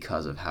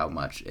 because of how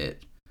much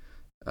it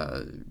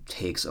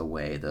takes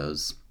away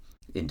those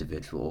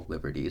individual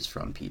liberties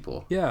from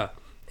people. Yeah,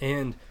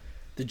 and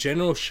the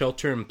general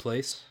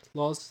shelter-in-place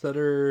laws that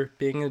are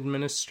being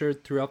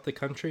administered throughout the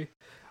country,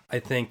 I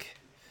think,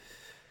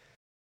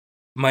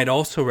 might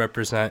also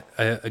represent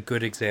a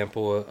good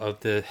example of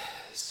the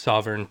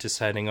sovereign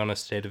deciding on a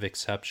state of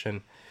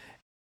exception.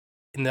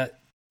 In that,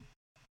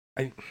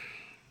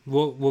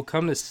 we'll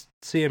come to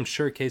see, I'm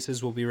sure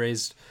cases will be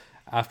raised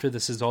after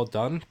this is all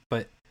done,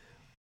 but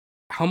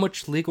how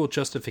much legal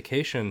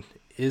justification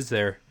is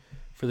there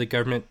for the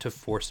government to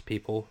force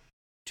people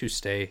to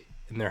stay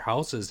in their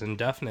houses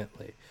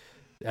indefinitely?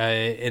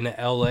 In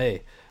LA,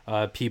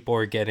 people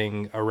are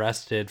getting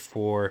arrested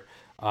for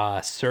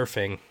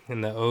surfing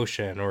in the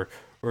ocean, or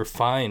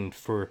fined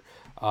for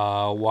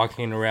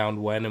walking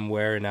around when and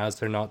where and as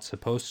they're not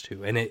supposed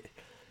to. And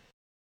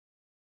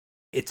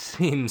it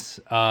seems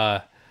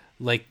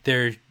like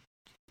there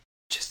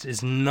just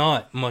is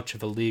not much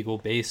of a legal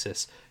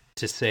basis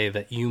to say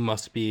that you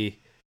must be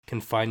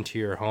confined to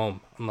your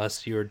home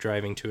unless you're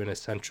driving to an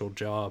essential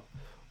job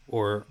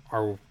or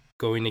are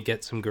going to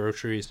get some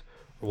groceries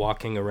or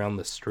walking around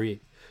the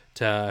street.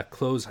 To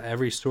close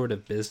every sort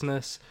of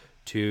business,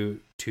 to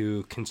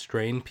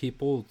constrain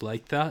people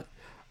like that,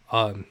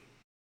 I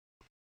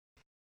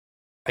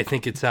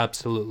think it's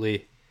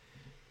absolutely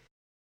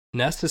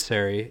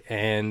necessary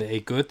and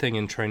a good thing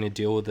in trying to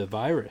deal with the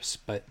virus,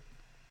 but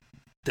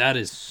that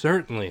is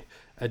certainly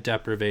a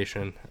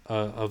deprivation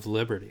of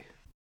liberty.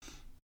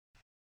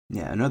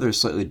 Yeah, another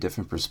slightly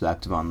different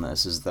perspective on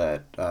this is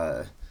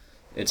that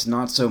it's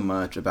not so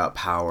much about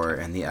power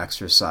and the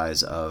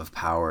exercise of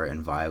power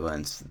and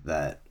violence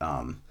that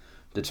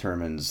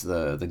determines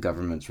the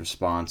government's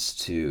response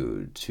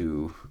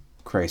to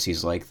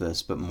crises like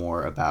this, but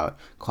more about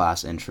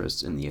class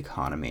interests in the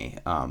economy,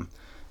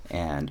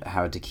 and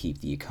how to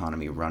keep the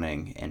economy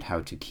running and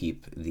how to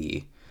keep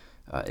the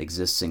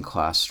existing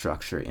class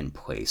structure in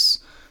place.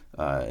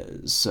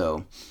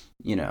 So,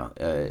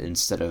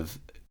 instead of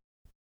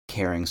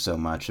caring so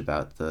much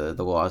about the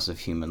loss of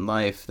human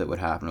life that would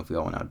happen if we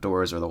all went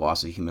outdoors, or the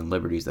loss of human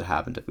liberties that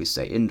happened if we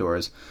stay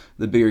indoors,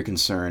 the bigger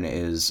concern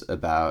is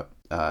about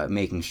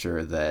making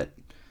sure that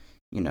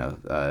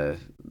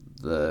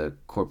the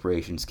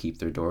corporations keep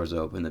their doors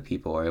open, that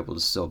people are able to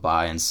still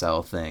buy and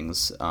sell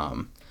things.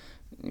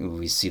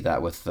 We see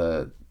that with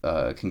the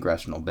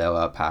congressional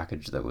bailout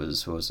package that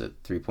was, what was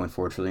it,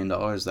 $3.4 trillion,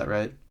 is that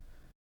right?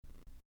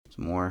 It's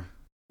more,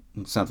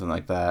 something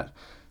like that.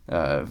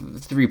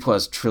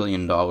 $3+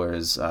 trillion,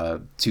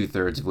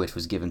 2/3 of which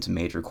was given to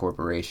major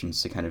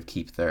corporations to kind of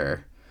keep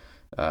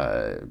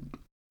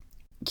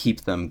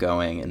them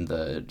going, and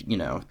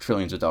the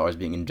trillions of dollars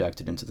being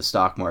injected into the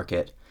stock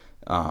market,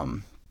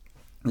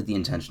 with the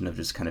intention of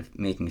just kind of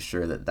making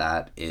sure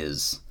that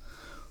is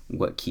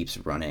what keeps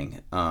running.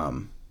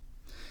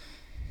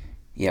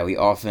 Yeah, we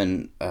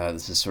often,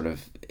 this is sort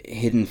of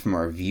hidden from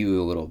our view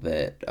a little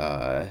bit,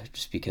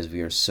 just because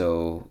we are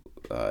so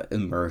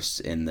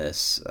immersed in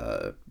this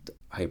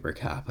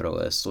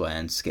hyper-capitalist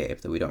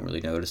landscape that we don't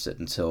really notice it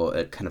until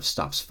it kind of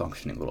stops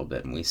functioning a little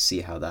bit, and we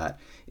see how that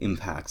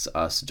impacts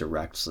us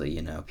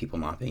directly, people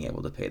not being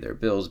able to pay their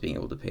bills, being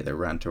able to pay their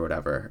rent or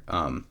whatever.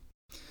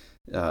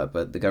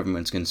 But the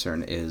government's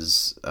concern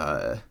is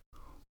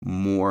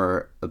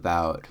more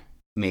about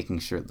making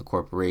sure that the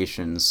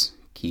corporations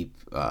keep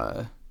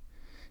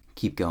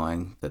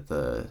going, that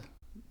the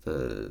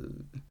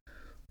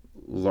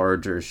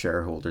larger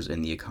shareholders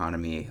in the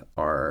economy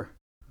are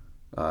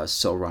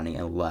still running,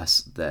 and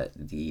less that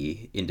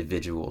the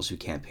individuals who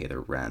can't pay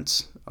their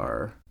rents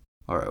are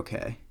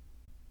okay.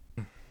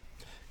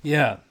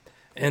 Yeah,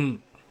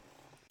 and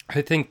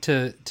I think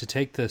to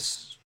take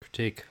this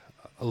critique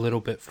a little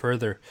bit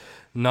further,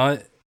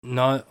 not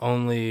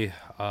only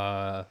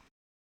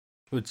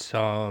would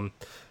some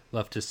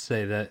leftists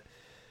say that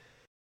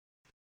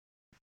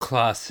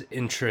class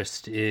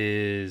interest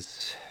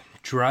is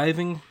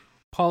driving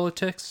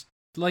politics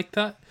like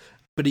that,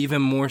 but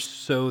even more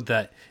so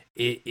that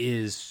it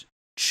is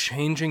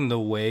changing the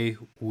way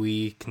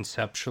we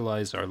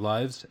conceptualize our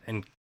lives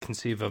and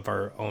conceive of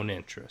our own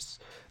interests.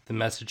 The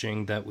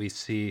messaging that we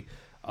see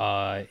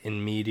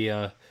in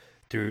media,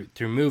 through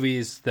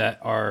movies that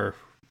are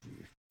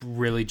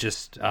really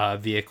just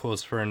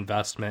vehicles for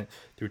investment,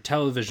 through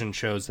television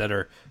shows that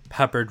are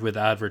peppered with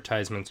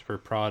advertisements for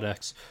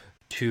products,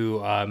 to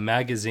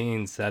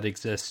magazines that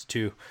exist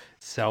to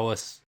sell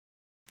us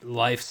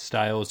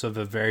lifestyles of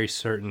a very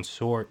certain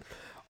sort.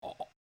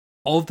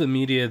 All of the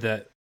media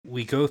that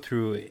we go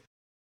through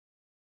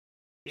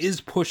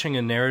is pushing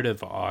a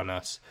narrative on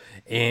us,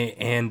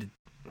 and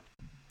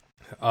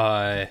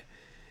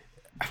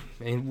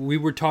we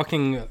were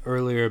talking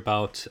earlier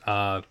about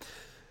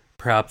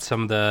perhaps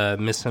some of the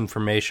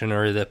misinformation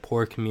or the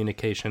poor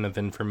communication of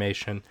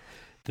information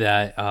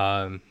that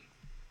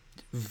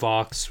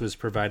Vox was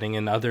providing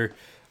and other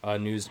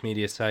news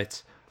media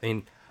sites.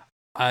 In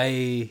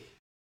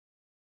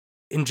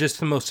just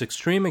the most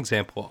extreme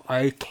example,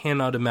 I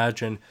cannot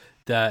imagine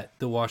that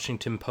the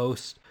Washington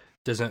Post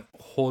doesn't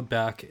hold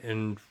back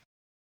and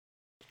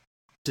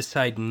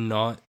decide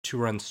not to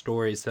run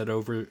stories that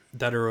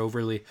are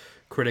overly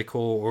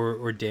critical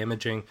or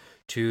damaging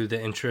to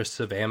the interests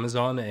of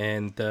Amazon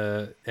and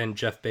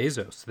Jeff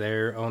Bezos,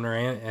 their owner,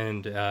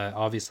 and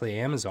obviously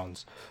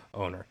Amazon's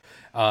owner.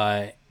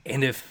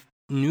 And if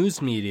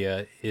news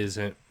media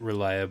isn't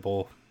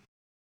reliable,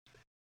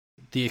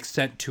 the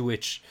extent to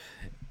which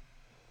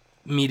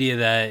media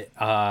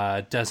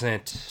that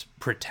doesn't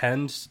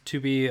pretend to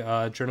be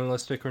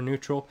journalistic or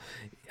neutral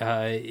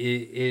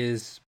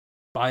is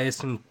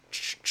biased and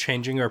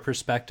changing our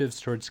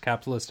perspectives towards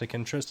capitalistic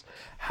interests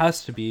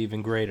has to be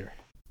even greater.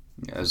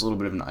 Yeah, there's a little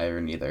bit of an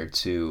irony there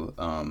too,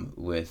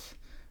 with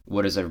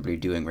what is everybody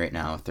doing right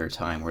now with their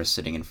time? We're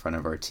sitting in front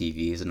of our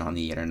TVs and on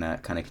the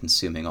internet, kind of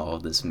consuming all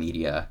of this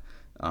media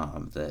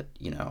that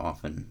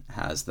often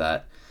has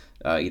that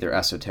either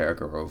esoteric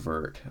or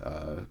overt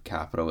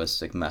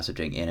capitalistic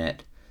messaging in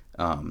it,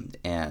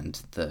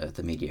 and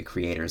the media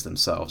creators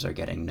themselves are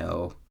getting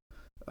no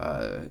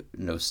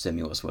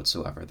stimulus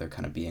whatsoever. They're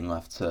kind of being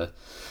left to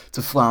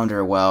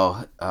flounder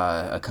while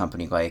a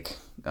company like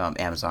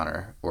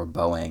Amazon or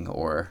Boeing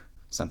or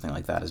something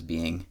like that is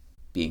being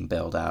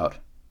bailed out.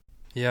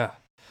 Yeah.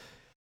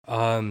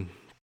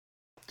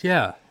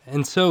 Yeah.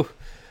 And so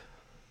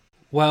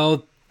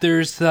while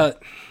there's that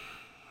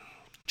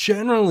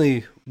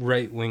generally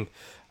right-wing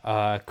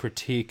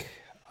critique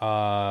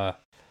and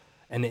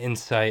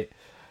insight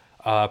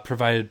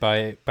provided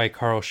by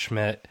Carl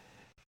Schmitt,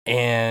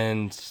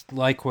 and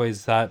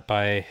likewise that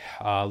by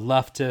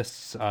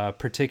leftists,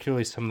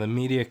 particularly some of the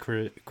media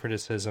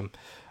criticism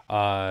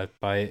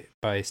by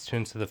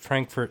students of the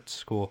Frankfurt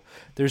School,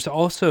 there's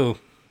also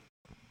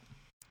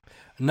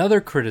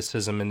another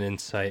criticism and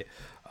insight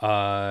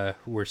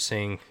we're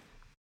seeing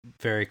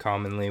very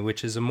commonly,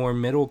 which is a more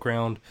middle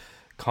ground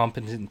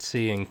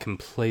competency and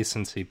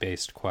complacency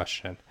based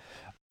question,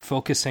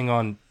 focusing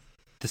on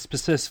the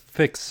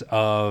specifics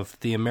of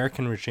the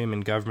American regime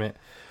and government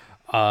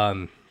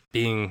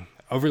being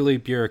overly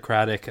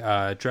bureaucratic,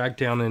 dragged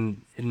down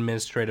in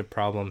administrative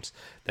problems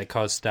that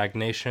cause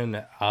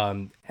stagnation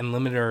and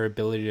limit our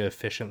ability to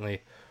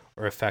efficiently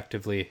or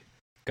effectively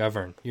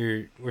govern.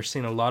 We're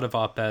seeing a lot of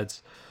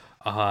op-eds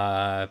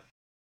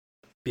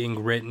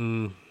being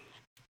written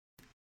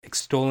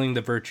extolling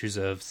the virtues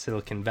of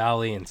Silicon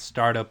Valley and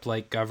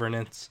startup-like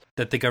governance,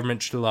 that the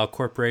government should allow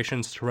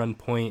corporations to run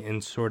point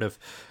in sort of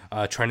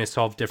trying to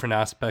solve different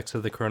aspects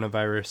of the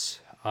coronavirus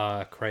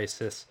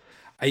crisis.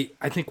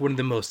 I think one of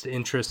the most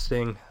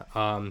interesting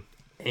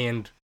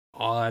and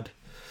odd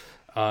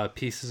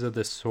pieces of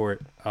this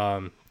sort,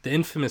 the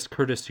infamous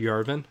Curtis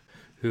Yarvin,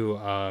 who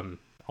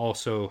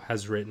also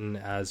has written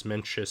as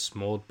Mencius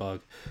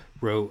Moldbug,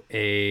 wrote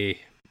a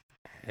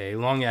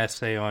long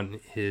essay on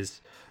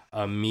his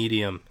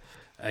Medium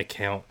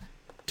account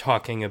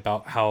talking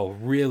about how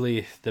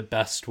really the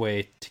best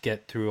way to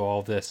get through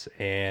all this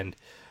and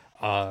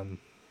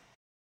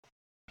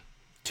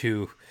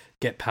to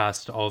get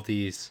past all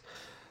these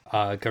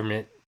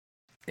government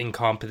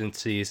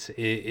incompetencies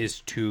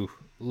is to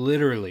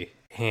literally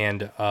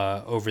hand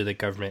over the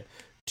government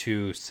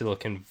to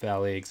Silicon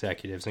Valley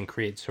executives and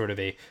create sort of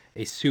a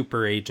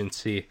super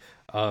agency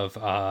of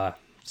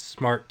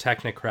smart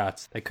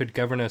technocrats that could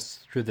govern us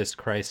through this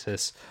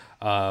crisis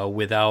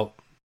without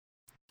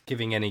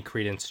giving any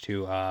credence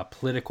to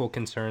political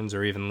concerns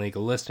or even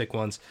legalistic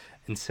ones,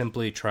 and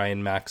simply try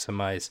and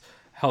maximize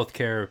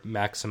healthcare,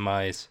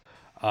 maximize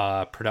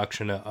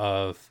production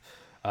of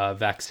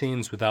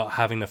vaccines without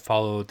having to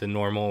follow the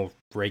normal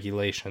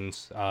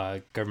regulations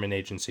government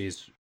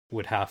agencies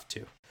would have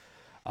to.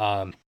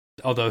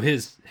 Although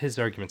his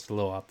argument's a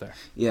little out there.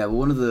 Yeah, well,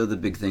 one of the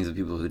big things of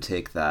people who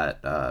take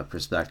that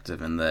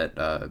perspective, and that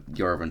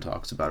Yarvin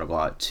talks about a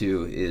lot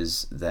too,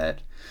 is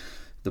that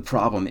the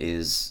problem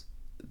is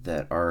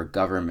that our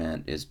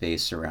government is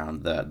based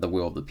around the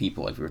will of the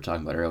people, like we were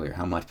talking about earlier,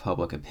 how much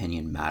public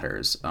opinion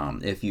matters.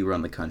 If you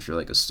run the country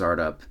like a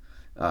startup,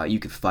 you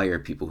could fire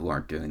people who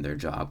aren't doing their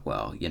job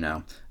well,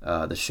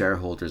 The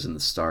shareholders in the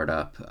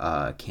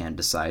startup can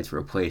decide to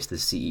replace the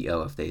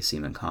CEO if they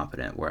seem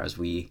incompetent, whereas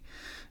we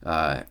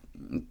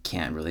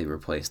can't really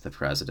replace the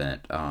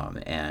president,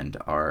 and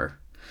our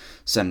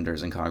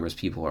senators and Congress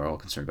people are all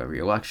concerned about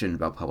re-election,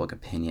 about public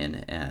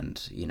opinion,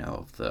 and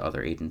the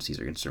other agencies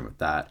are concerned with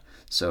that.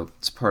 So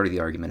it's part of the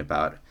argument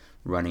about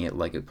running it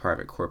like a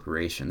private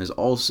corporation. There's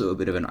also a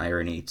bit of an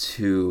irony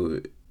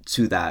to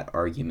that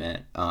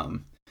argument,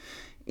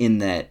 in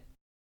that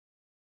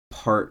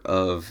part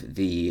of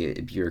the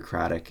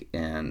bureaucratic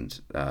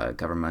and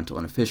governmental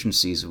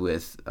inefficiencies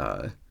with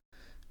a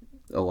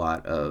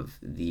lot of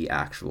the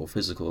actual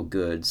physical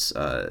goods,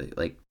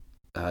 like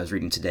I was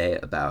reading today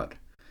about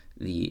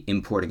the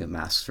importing of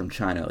masks from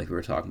China, like we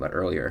were talking about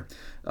earlier.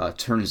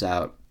 Turns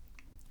out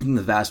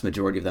the vast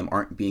majority of them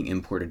aren't being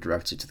imported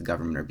directly to the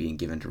government or being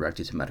given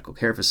directly to medical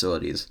care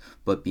facilities,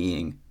 but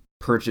being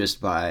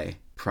purchased by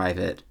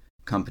private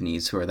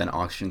companies who are then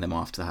auctioning them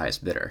off to the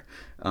highest bidder.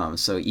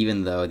 So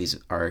even though these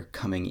are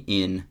coming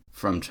in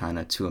from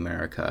China to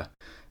America,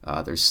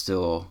 they're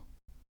still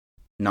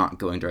not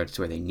going directly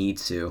to where they need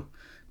to,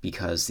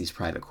 because these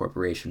private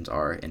corporations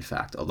are in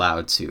fact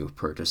allowed to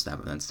purchase them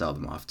and then sell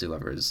them off to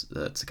whoever's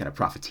to kind of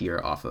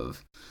profiteer off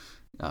of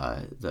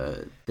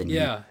the need.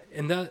 Yeah,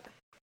 and that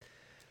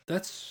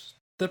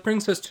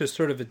brings us to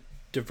sort of a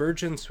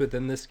divergence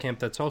within this camp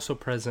that's also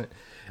present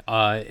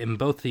in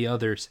both the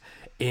others,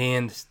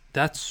 and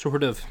that's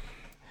sort of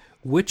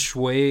which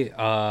way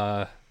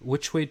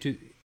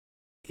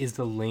is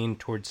the lane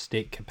towards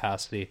state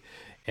capacity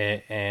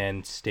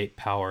and state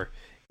power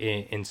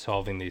in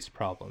solving these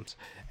problems.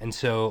 And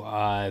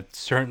so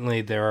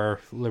certainly there are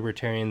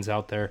libertarians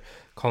out there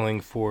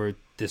calling for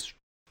this.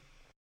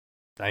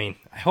 I mean,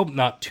 I hope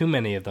not too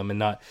many of them and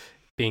not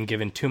being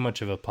given too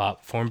much of a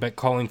platform, but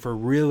calling for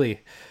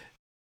really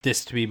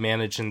this to be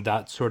managed in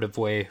that sort of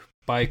way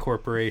by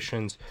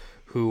corporations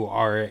who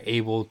are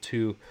able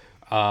to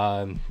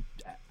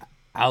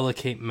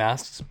allocate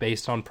masks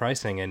based on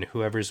pricing, and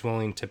whoever's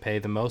willing to pay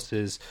the most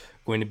is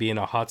going to be in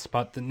a hot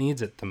spot that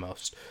needs it the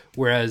most.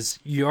 Whereas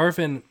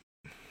Yarvin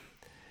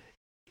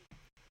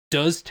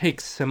does take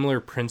similar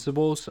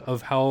principles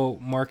of how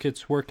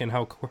markets work and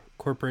how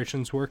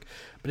corporations work,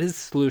 but his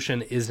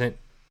solution isn't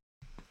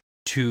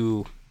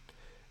to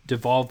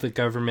devolve the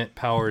government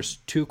powers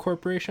to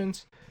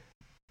corporations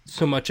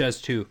so much as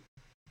to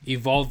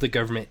evolve the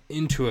government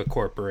into a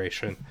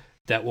corporation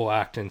that will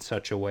act in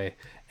such a way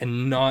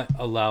and not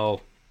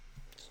allow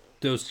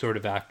those sort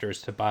of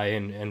actors to buy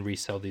in and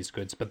resell these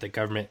goods, but the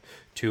government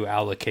to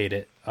allocate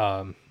it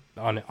on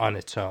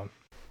its own.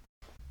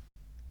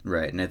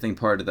 Right, and I think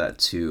part of that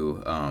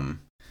too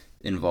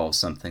involves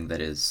something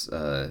that is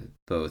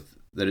both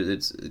that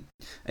it's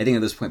I think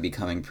at this point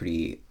becoming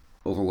pretty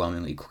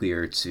overwhelmingly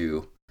clear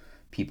to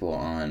people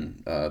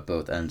on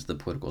both ends of the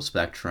political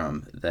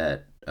spectrum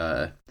that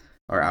are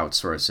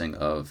outsourcing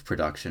of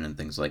production and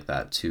things like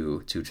that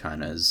to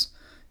China's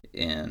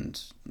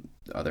and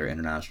other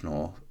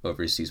international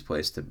overseas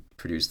place to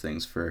produce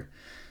things for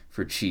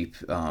cheap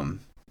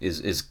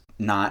is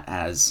not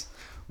as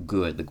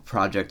good. The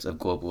project of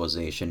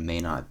globalization may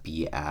not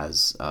be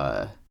as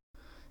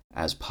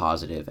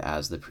positive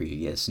as the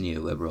previous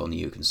neoliberal,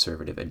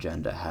 neoconservative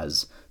agenda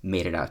has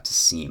made it out to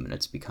seem, and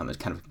it's kind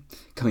of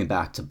coming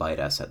back to bite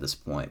us at this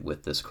point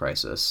with this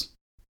crisis.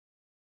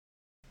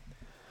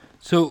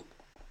 So,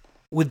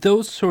 with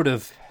those sort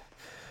of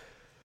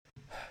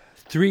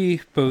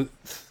three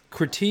both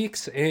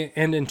critiques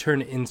and in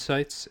turn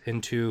insights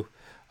into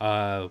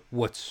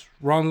what's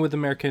wrong with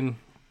American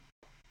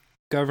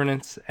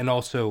governance and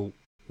also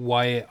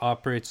why it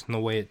operates in the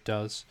way it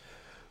does,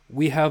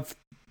 we have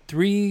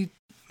three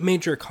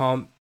major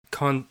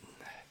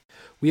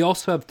we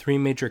also have three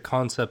major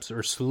concepts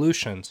or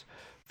solutions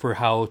for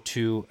how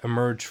to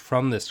emerge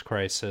from this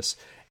crisis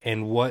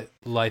and what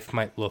life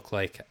might look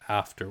like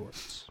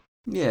afterwards.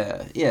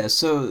 Yeah.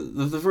 So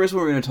the first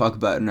one we're going to talk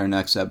about in our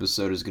next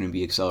episode is going to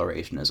be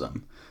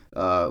accelerationism,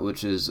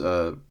 which is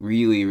a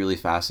really, really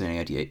fascinating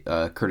idea.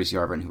 Curtis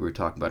Yarvin, who we were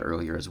talking about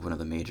earlier, is one of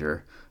the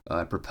major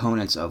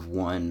proponents of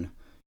one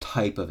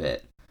type of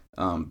it.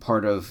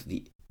 Part of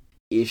the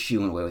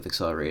issue in a way with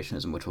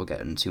accelerationism, which we'll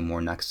get into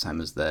more next time,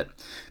 is that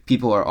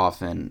people are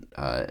often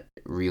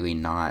really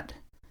not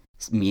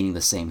meaning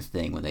the same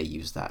thing when they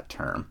use that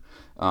term.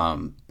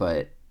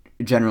 But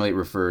generally it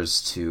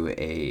refers to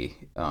a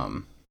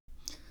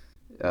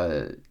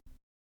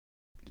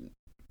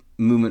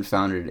movement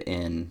founded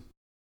in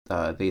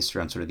based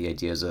around sort of the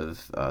ideas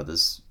of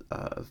this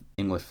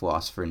English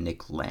philosopher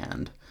Nick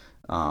Land,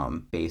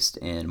 based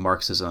in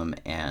Marxism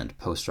and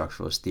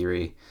post-structuralist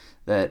theory,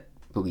 that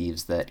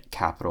believes that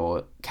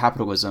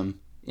capitalism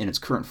in its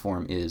current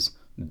form is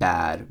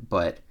bad,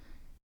 but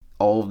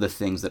all of the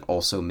things that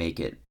also make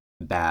it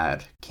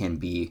bad can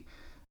be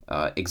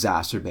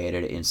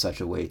exacerbated in such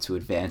a way to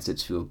advance it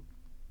to a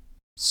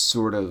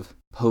sort of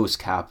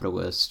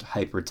post-capitalist,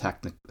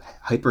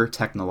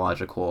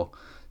 hyper-technological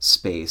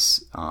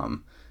space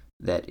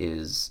that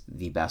is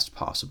the best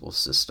possible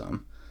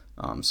system.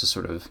 So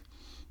sort of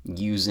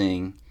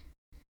using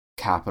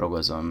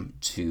capitalism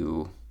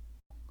to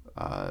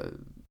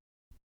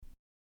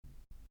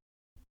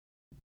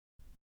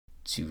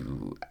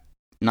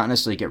not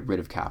necessarily get rid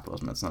of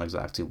capitalism. That's not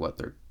exactly what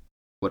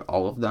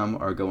all of them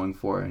are going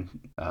for,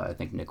 and I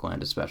think Nick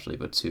Land especially,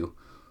 but to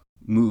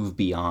move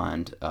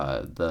beyond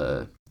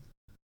the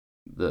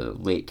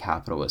late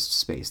capitalist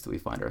space that we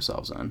find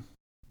ourselves in.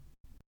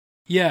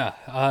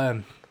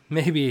 Yeah,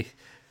 maybe,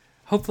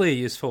 hopefully a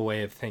useful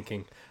way of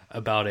thinking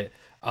about it.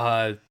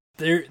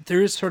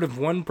 There is sort of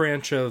one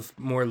branch of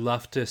more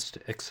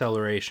leftist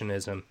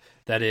accelerationism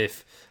that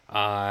if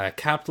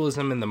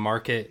capitalism in the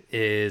market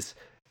is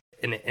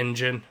an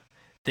engine,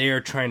 they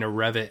are trying to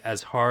rev it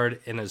as hard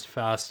and as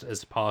fast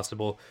as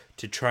possible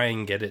to try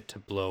and get it to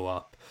blow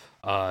up,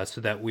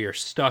 so that we are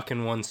stuck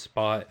in one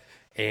spot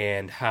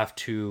and have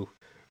to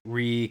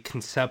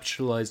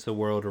reconceptualize the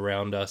world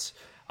around us,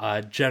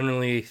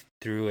 generally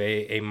through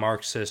a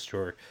Marxist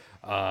or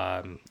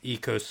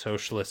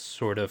eco-socialist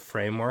sort of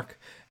framework,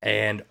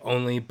 and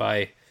only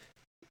by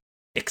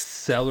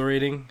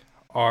accelerating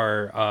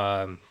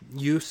our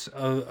use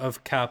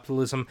of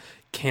capitalism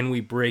can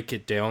we break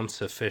it down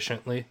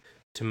sufficiently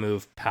to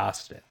move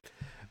past it.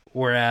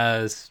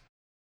 Whereas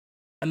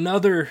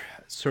another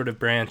sort of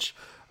branch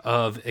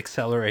of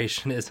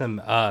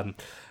accelerationism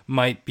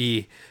might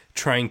be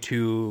trying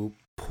to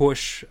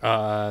push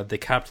the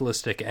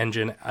capitalistic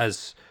engine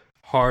as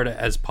hard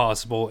as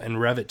possible and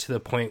rev it to the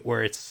point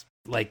where it's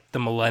like the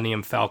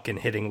Millennium Falcon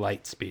hitting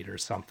light speed or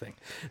something.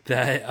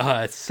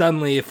 That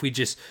suddenly, if we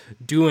just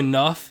do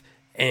enough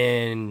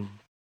and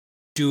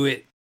do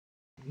it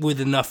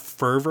with enough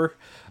fervor,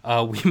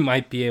 we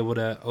might be able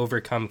to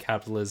overcome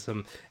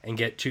capitalism and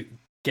get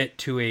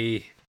to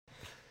a,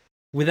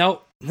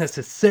 without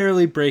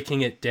necessarily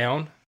breaking it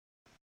down,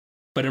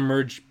 but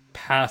emerge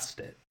past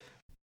it.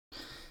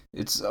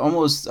 It's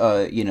almost,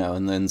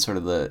 and then sort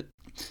of the,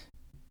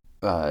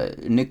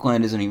 Nick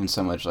Land isn't even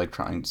so much like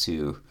trying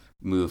to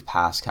move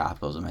past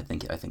capitalism. I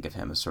think of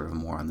him as sort of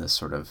more on this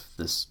sort of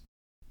this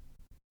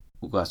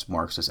less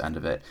Marxist end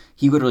of it.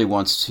 He literally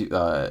wants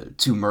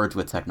to merge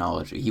with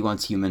technology. He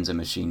wants humans and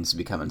machines to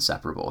become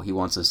inseparable. He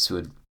wants us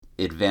to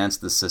advance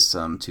the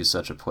system to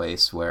such a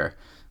place where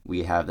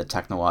we have the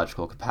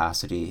technological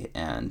capacity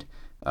and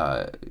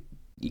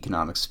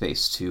economic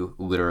space to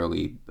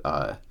literally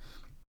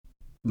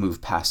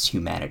move past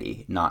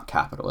humanity, not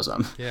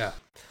capitalism. Yeah.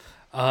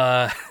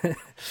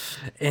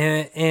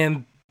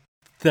 And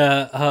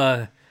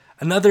the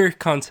another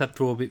concept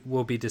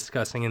we'll be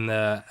discussing in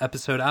the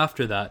episode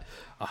after that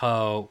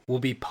will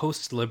be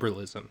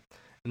post-liberalism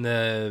and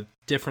the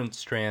different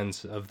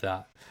strands of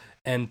that.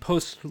 And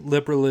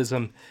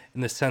post-liberalism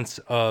in the sense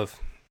of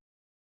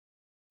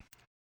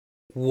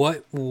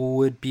what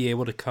would be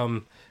able to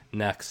come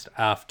next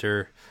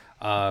after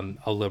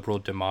a liberal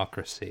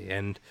democracy.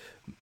 And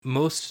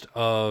most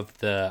of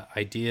the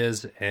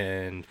ideas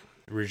and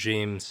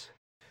regimes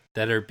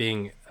that are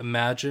being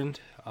imagined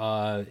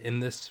in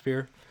this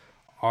sphere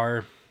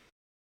are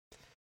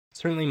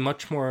certainly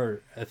much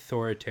more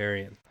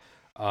authoritarian.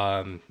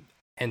 And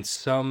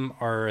some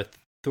are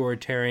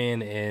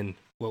authoritarian in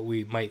what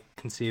we might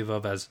conceive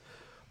of as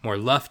more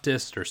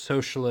leftist or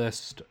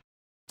socialist,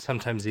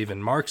 sometimes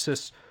even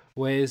Marxist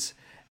ways,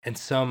 and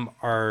some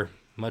are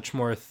much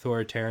more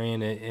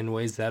authoritarian in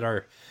ways that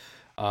are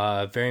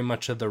very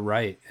much of the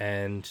right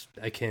and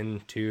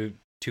akin to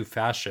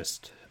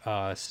fascist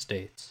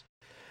states.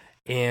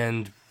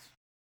 And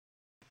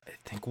I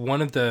think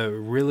one of the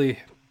really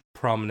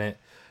prominent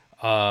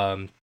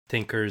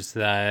thinkers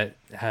that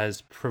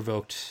has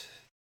provoked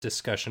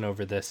discussion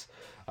over this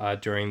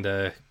during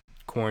the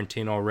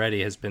quarantine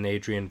already has been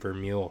Adrian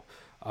Vermeule,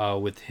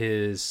 with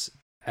his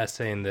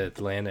essay in the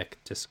Atlantic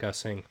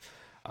discussing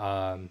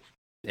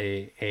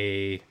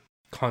a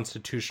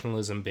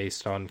constitutionalism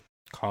based on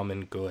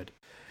common good.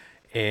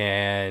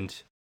 And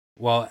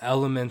while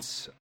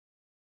elements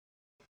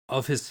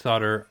of his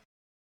thought are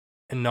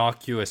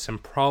innocuous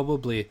and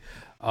probably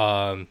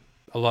a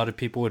lot of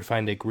people would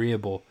find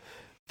agreeable,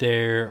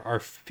 there are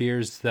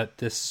fears that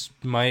this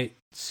might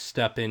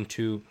step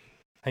into,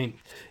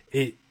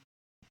 it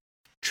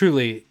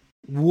truly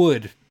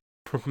would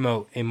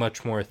promote a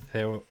much more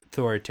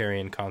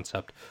authoritarian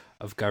concept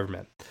of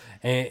government.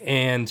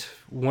 And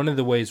one of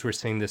the ways we're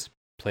seeing this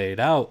played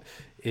out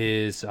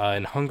is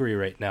in Hungary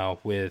right now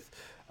with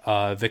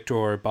Viktor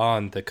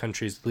Orban, the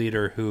country's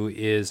leader, who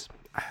is,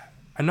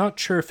 I'm not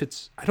sure if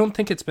I don't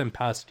think it's been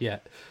passed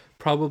yet.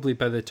 Probably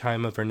by the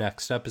time of our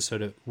next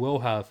episode, it will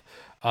have.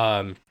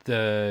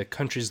 The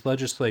country's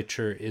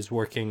legislature is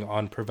working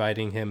on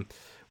providing him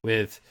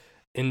with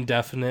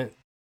indefinite,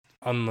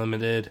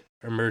 unlimited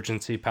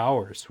emergency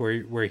powers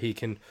where he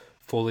can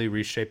fully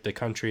reshape the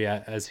country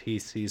as he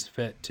sees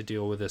fit to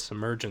deal with this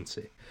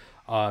emergency.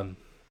 And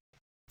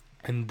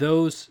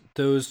those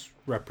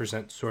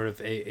represent sort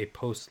of a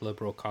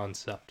post-liberal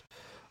concept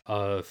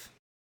of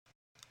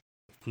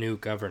new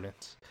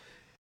governance.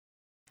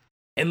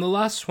 And the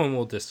last one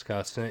we'll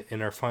discuss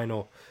in our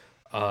final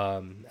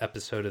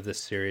episode of this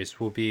series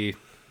will be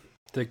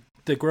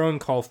the growing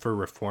call for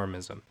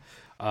reformism.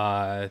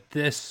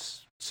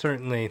 This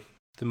certainly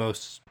the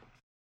most,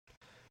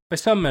 by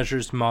some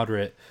measures,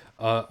 moderate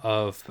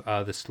of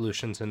the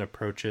solutions and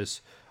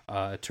approaches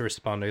to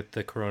respond to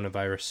the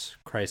coronavirus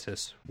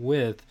crisis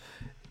with.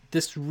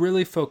 This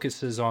really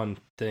focuses on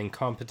the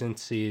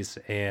incompetencies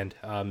and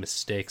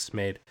mistakes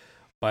made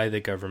by the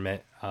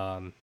government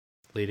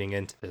leading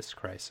into this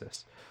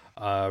crisis.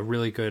 A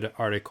really good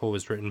article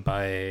was written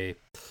by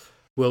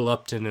Will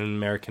Upton in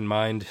American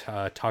Mind,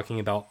 talking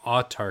about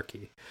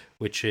autarky,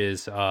 which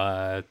is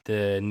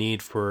the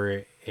need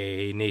for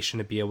a nation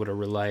to be able to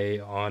rely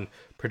on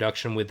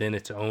production within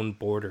its own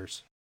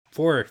borders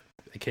for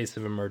a case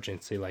of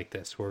emergency like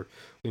this, where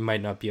we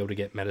might not be able to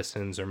get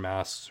medicines or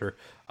masks or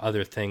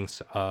other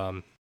things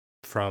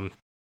from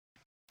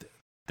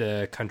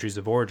the countries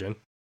of origin.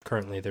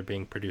 Currently, they're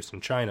being produced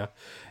in China.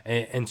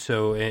 And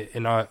so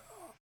an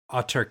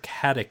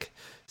autarkatic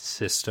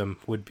system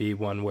would be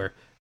one where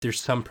there's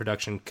some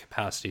production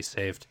capacity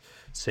saved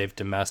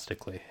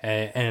domestically.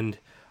 And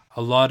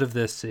a lot of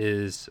the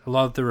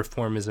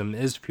reformism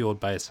is fueled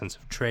by a sense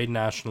of trade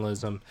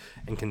nationalism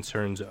and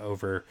concerns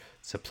over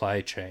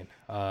supply chain.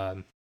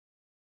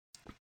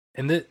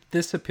 And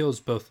this appeals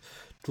both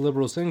to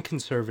liberals and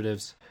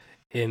conservatives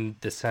in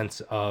the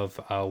sense of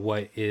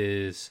what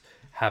is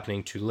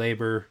happening to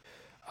labor,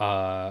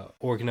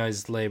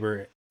 organized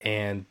labor,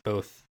 and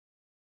both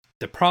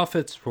the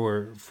profits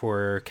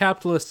for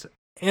capitalists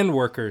and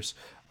workers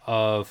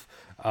of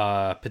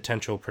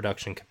potential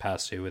production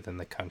capacity within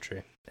the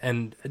country.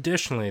 And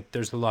additionally,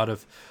 there's a lot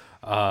of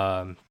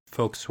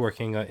folks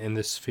working in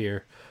this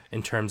sphere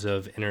in terms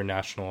of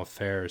international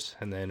affairs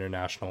and the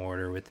international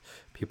order, with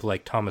people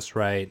like Thomas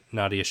Wright,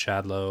 Nadia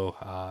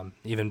Shadlow,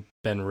 even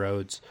Ben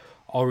Rhodes,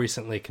 all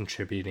recently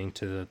contributing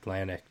to The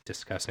Atlantic,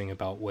 discussing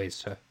about ways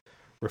to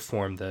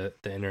reform the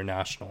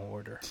international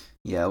order.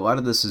 Yeah, a lot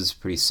of this is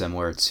pretty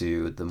similar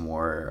to the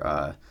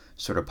more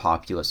sort of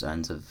populist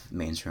ends of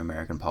mainstream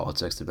American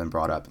politics that have been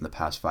brought up in the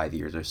past 5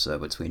 years or so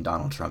between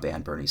Donald Trump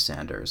and Bernie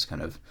Sanders,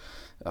 kind of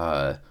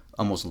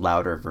almost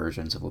louder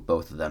versions of what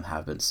both of them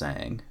have been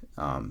saying,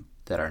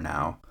 that are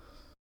now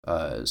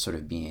sort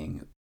of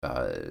being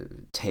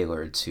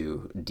tailored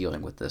to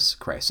dealing with this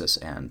crisis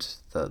and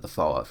the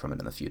fallout from it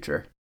in the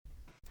future.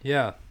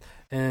 Yeah,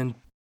 and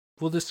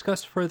we'll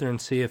discuss further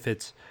and see if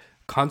it's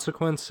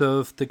consequence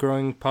of the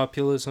growing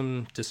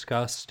populism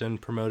discussed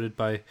and promoted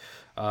by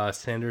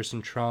Sanders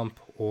and Trump,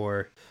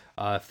 or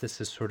if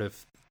this is sort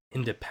of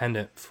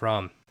independent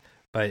from.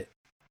 But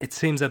it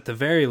seems at the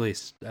very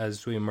least,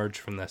 as we emerge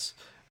from this,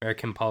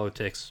 American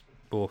politics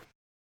will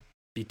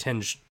be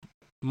tinged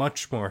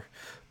much more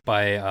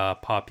by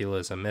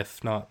populism,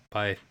 if not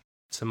by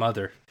some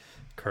other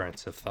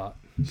currents of thought.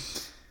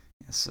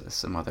 Yes,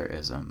 some other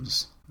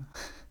isms.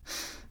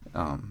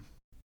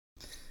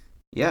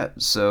 Yeah,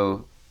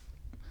 so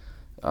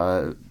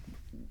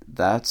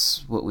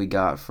that's what we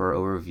got for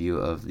our overview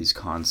of these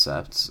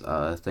concepts.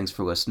 Thanks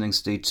for listening.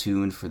 Stay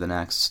tuned for the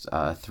next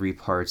 3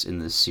 parts in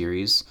this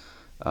series.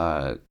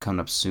 Coming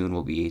up soon,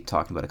 we'll be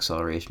talking about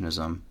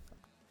accelerationism.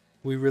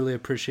 We really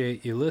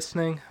appreciate you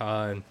listening.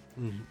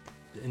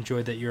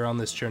 Enjoy that you're on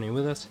this journey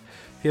with us.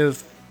 If you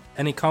have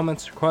any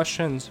comments or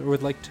questions, or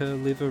would like to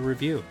leave a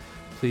review,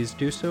 please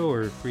do so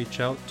or reach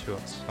out to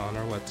us on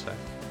our website.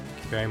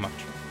 Thank you very much.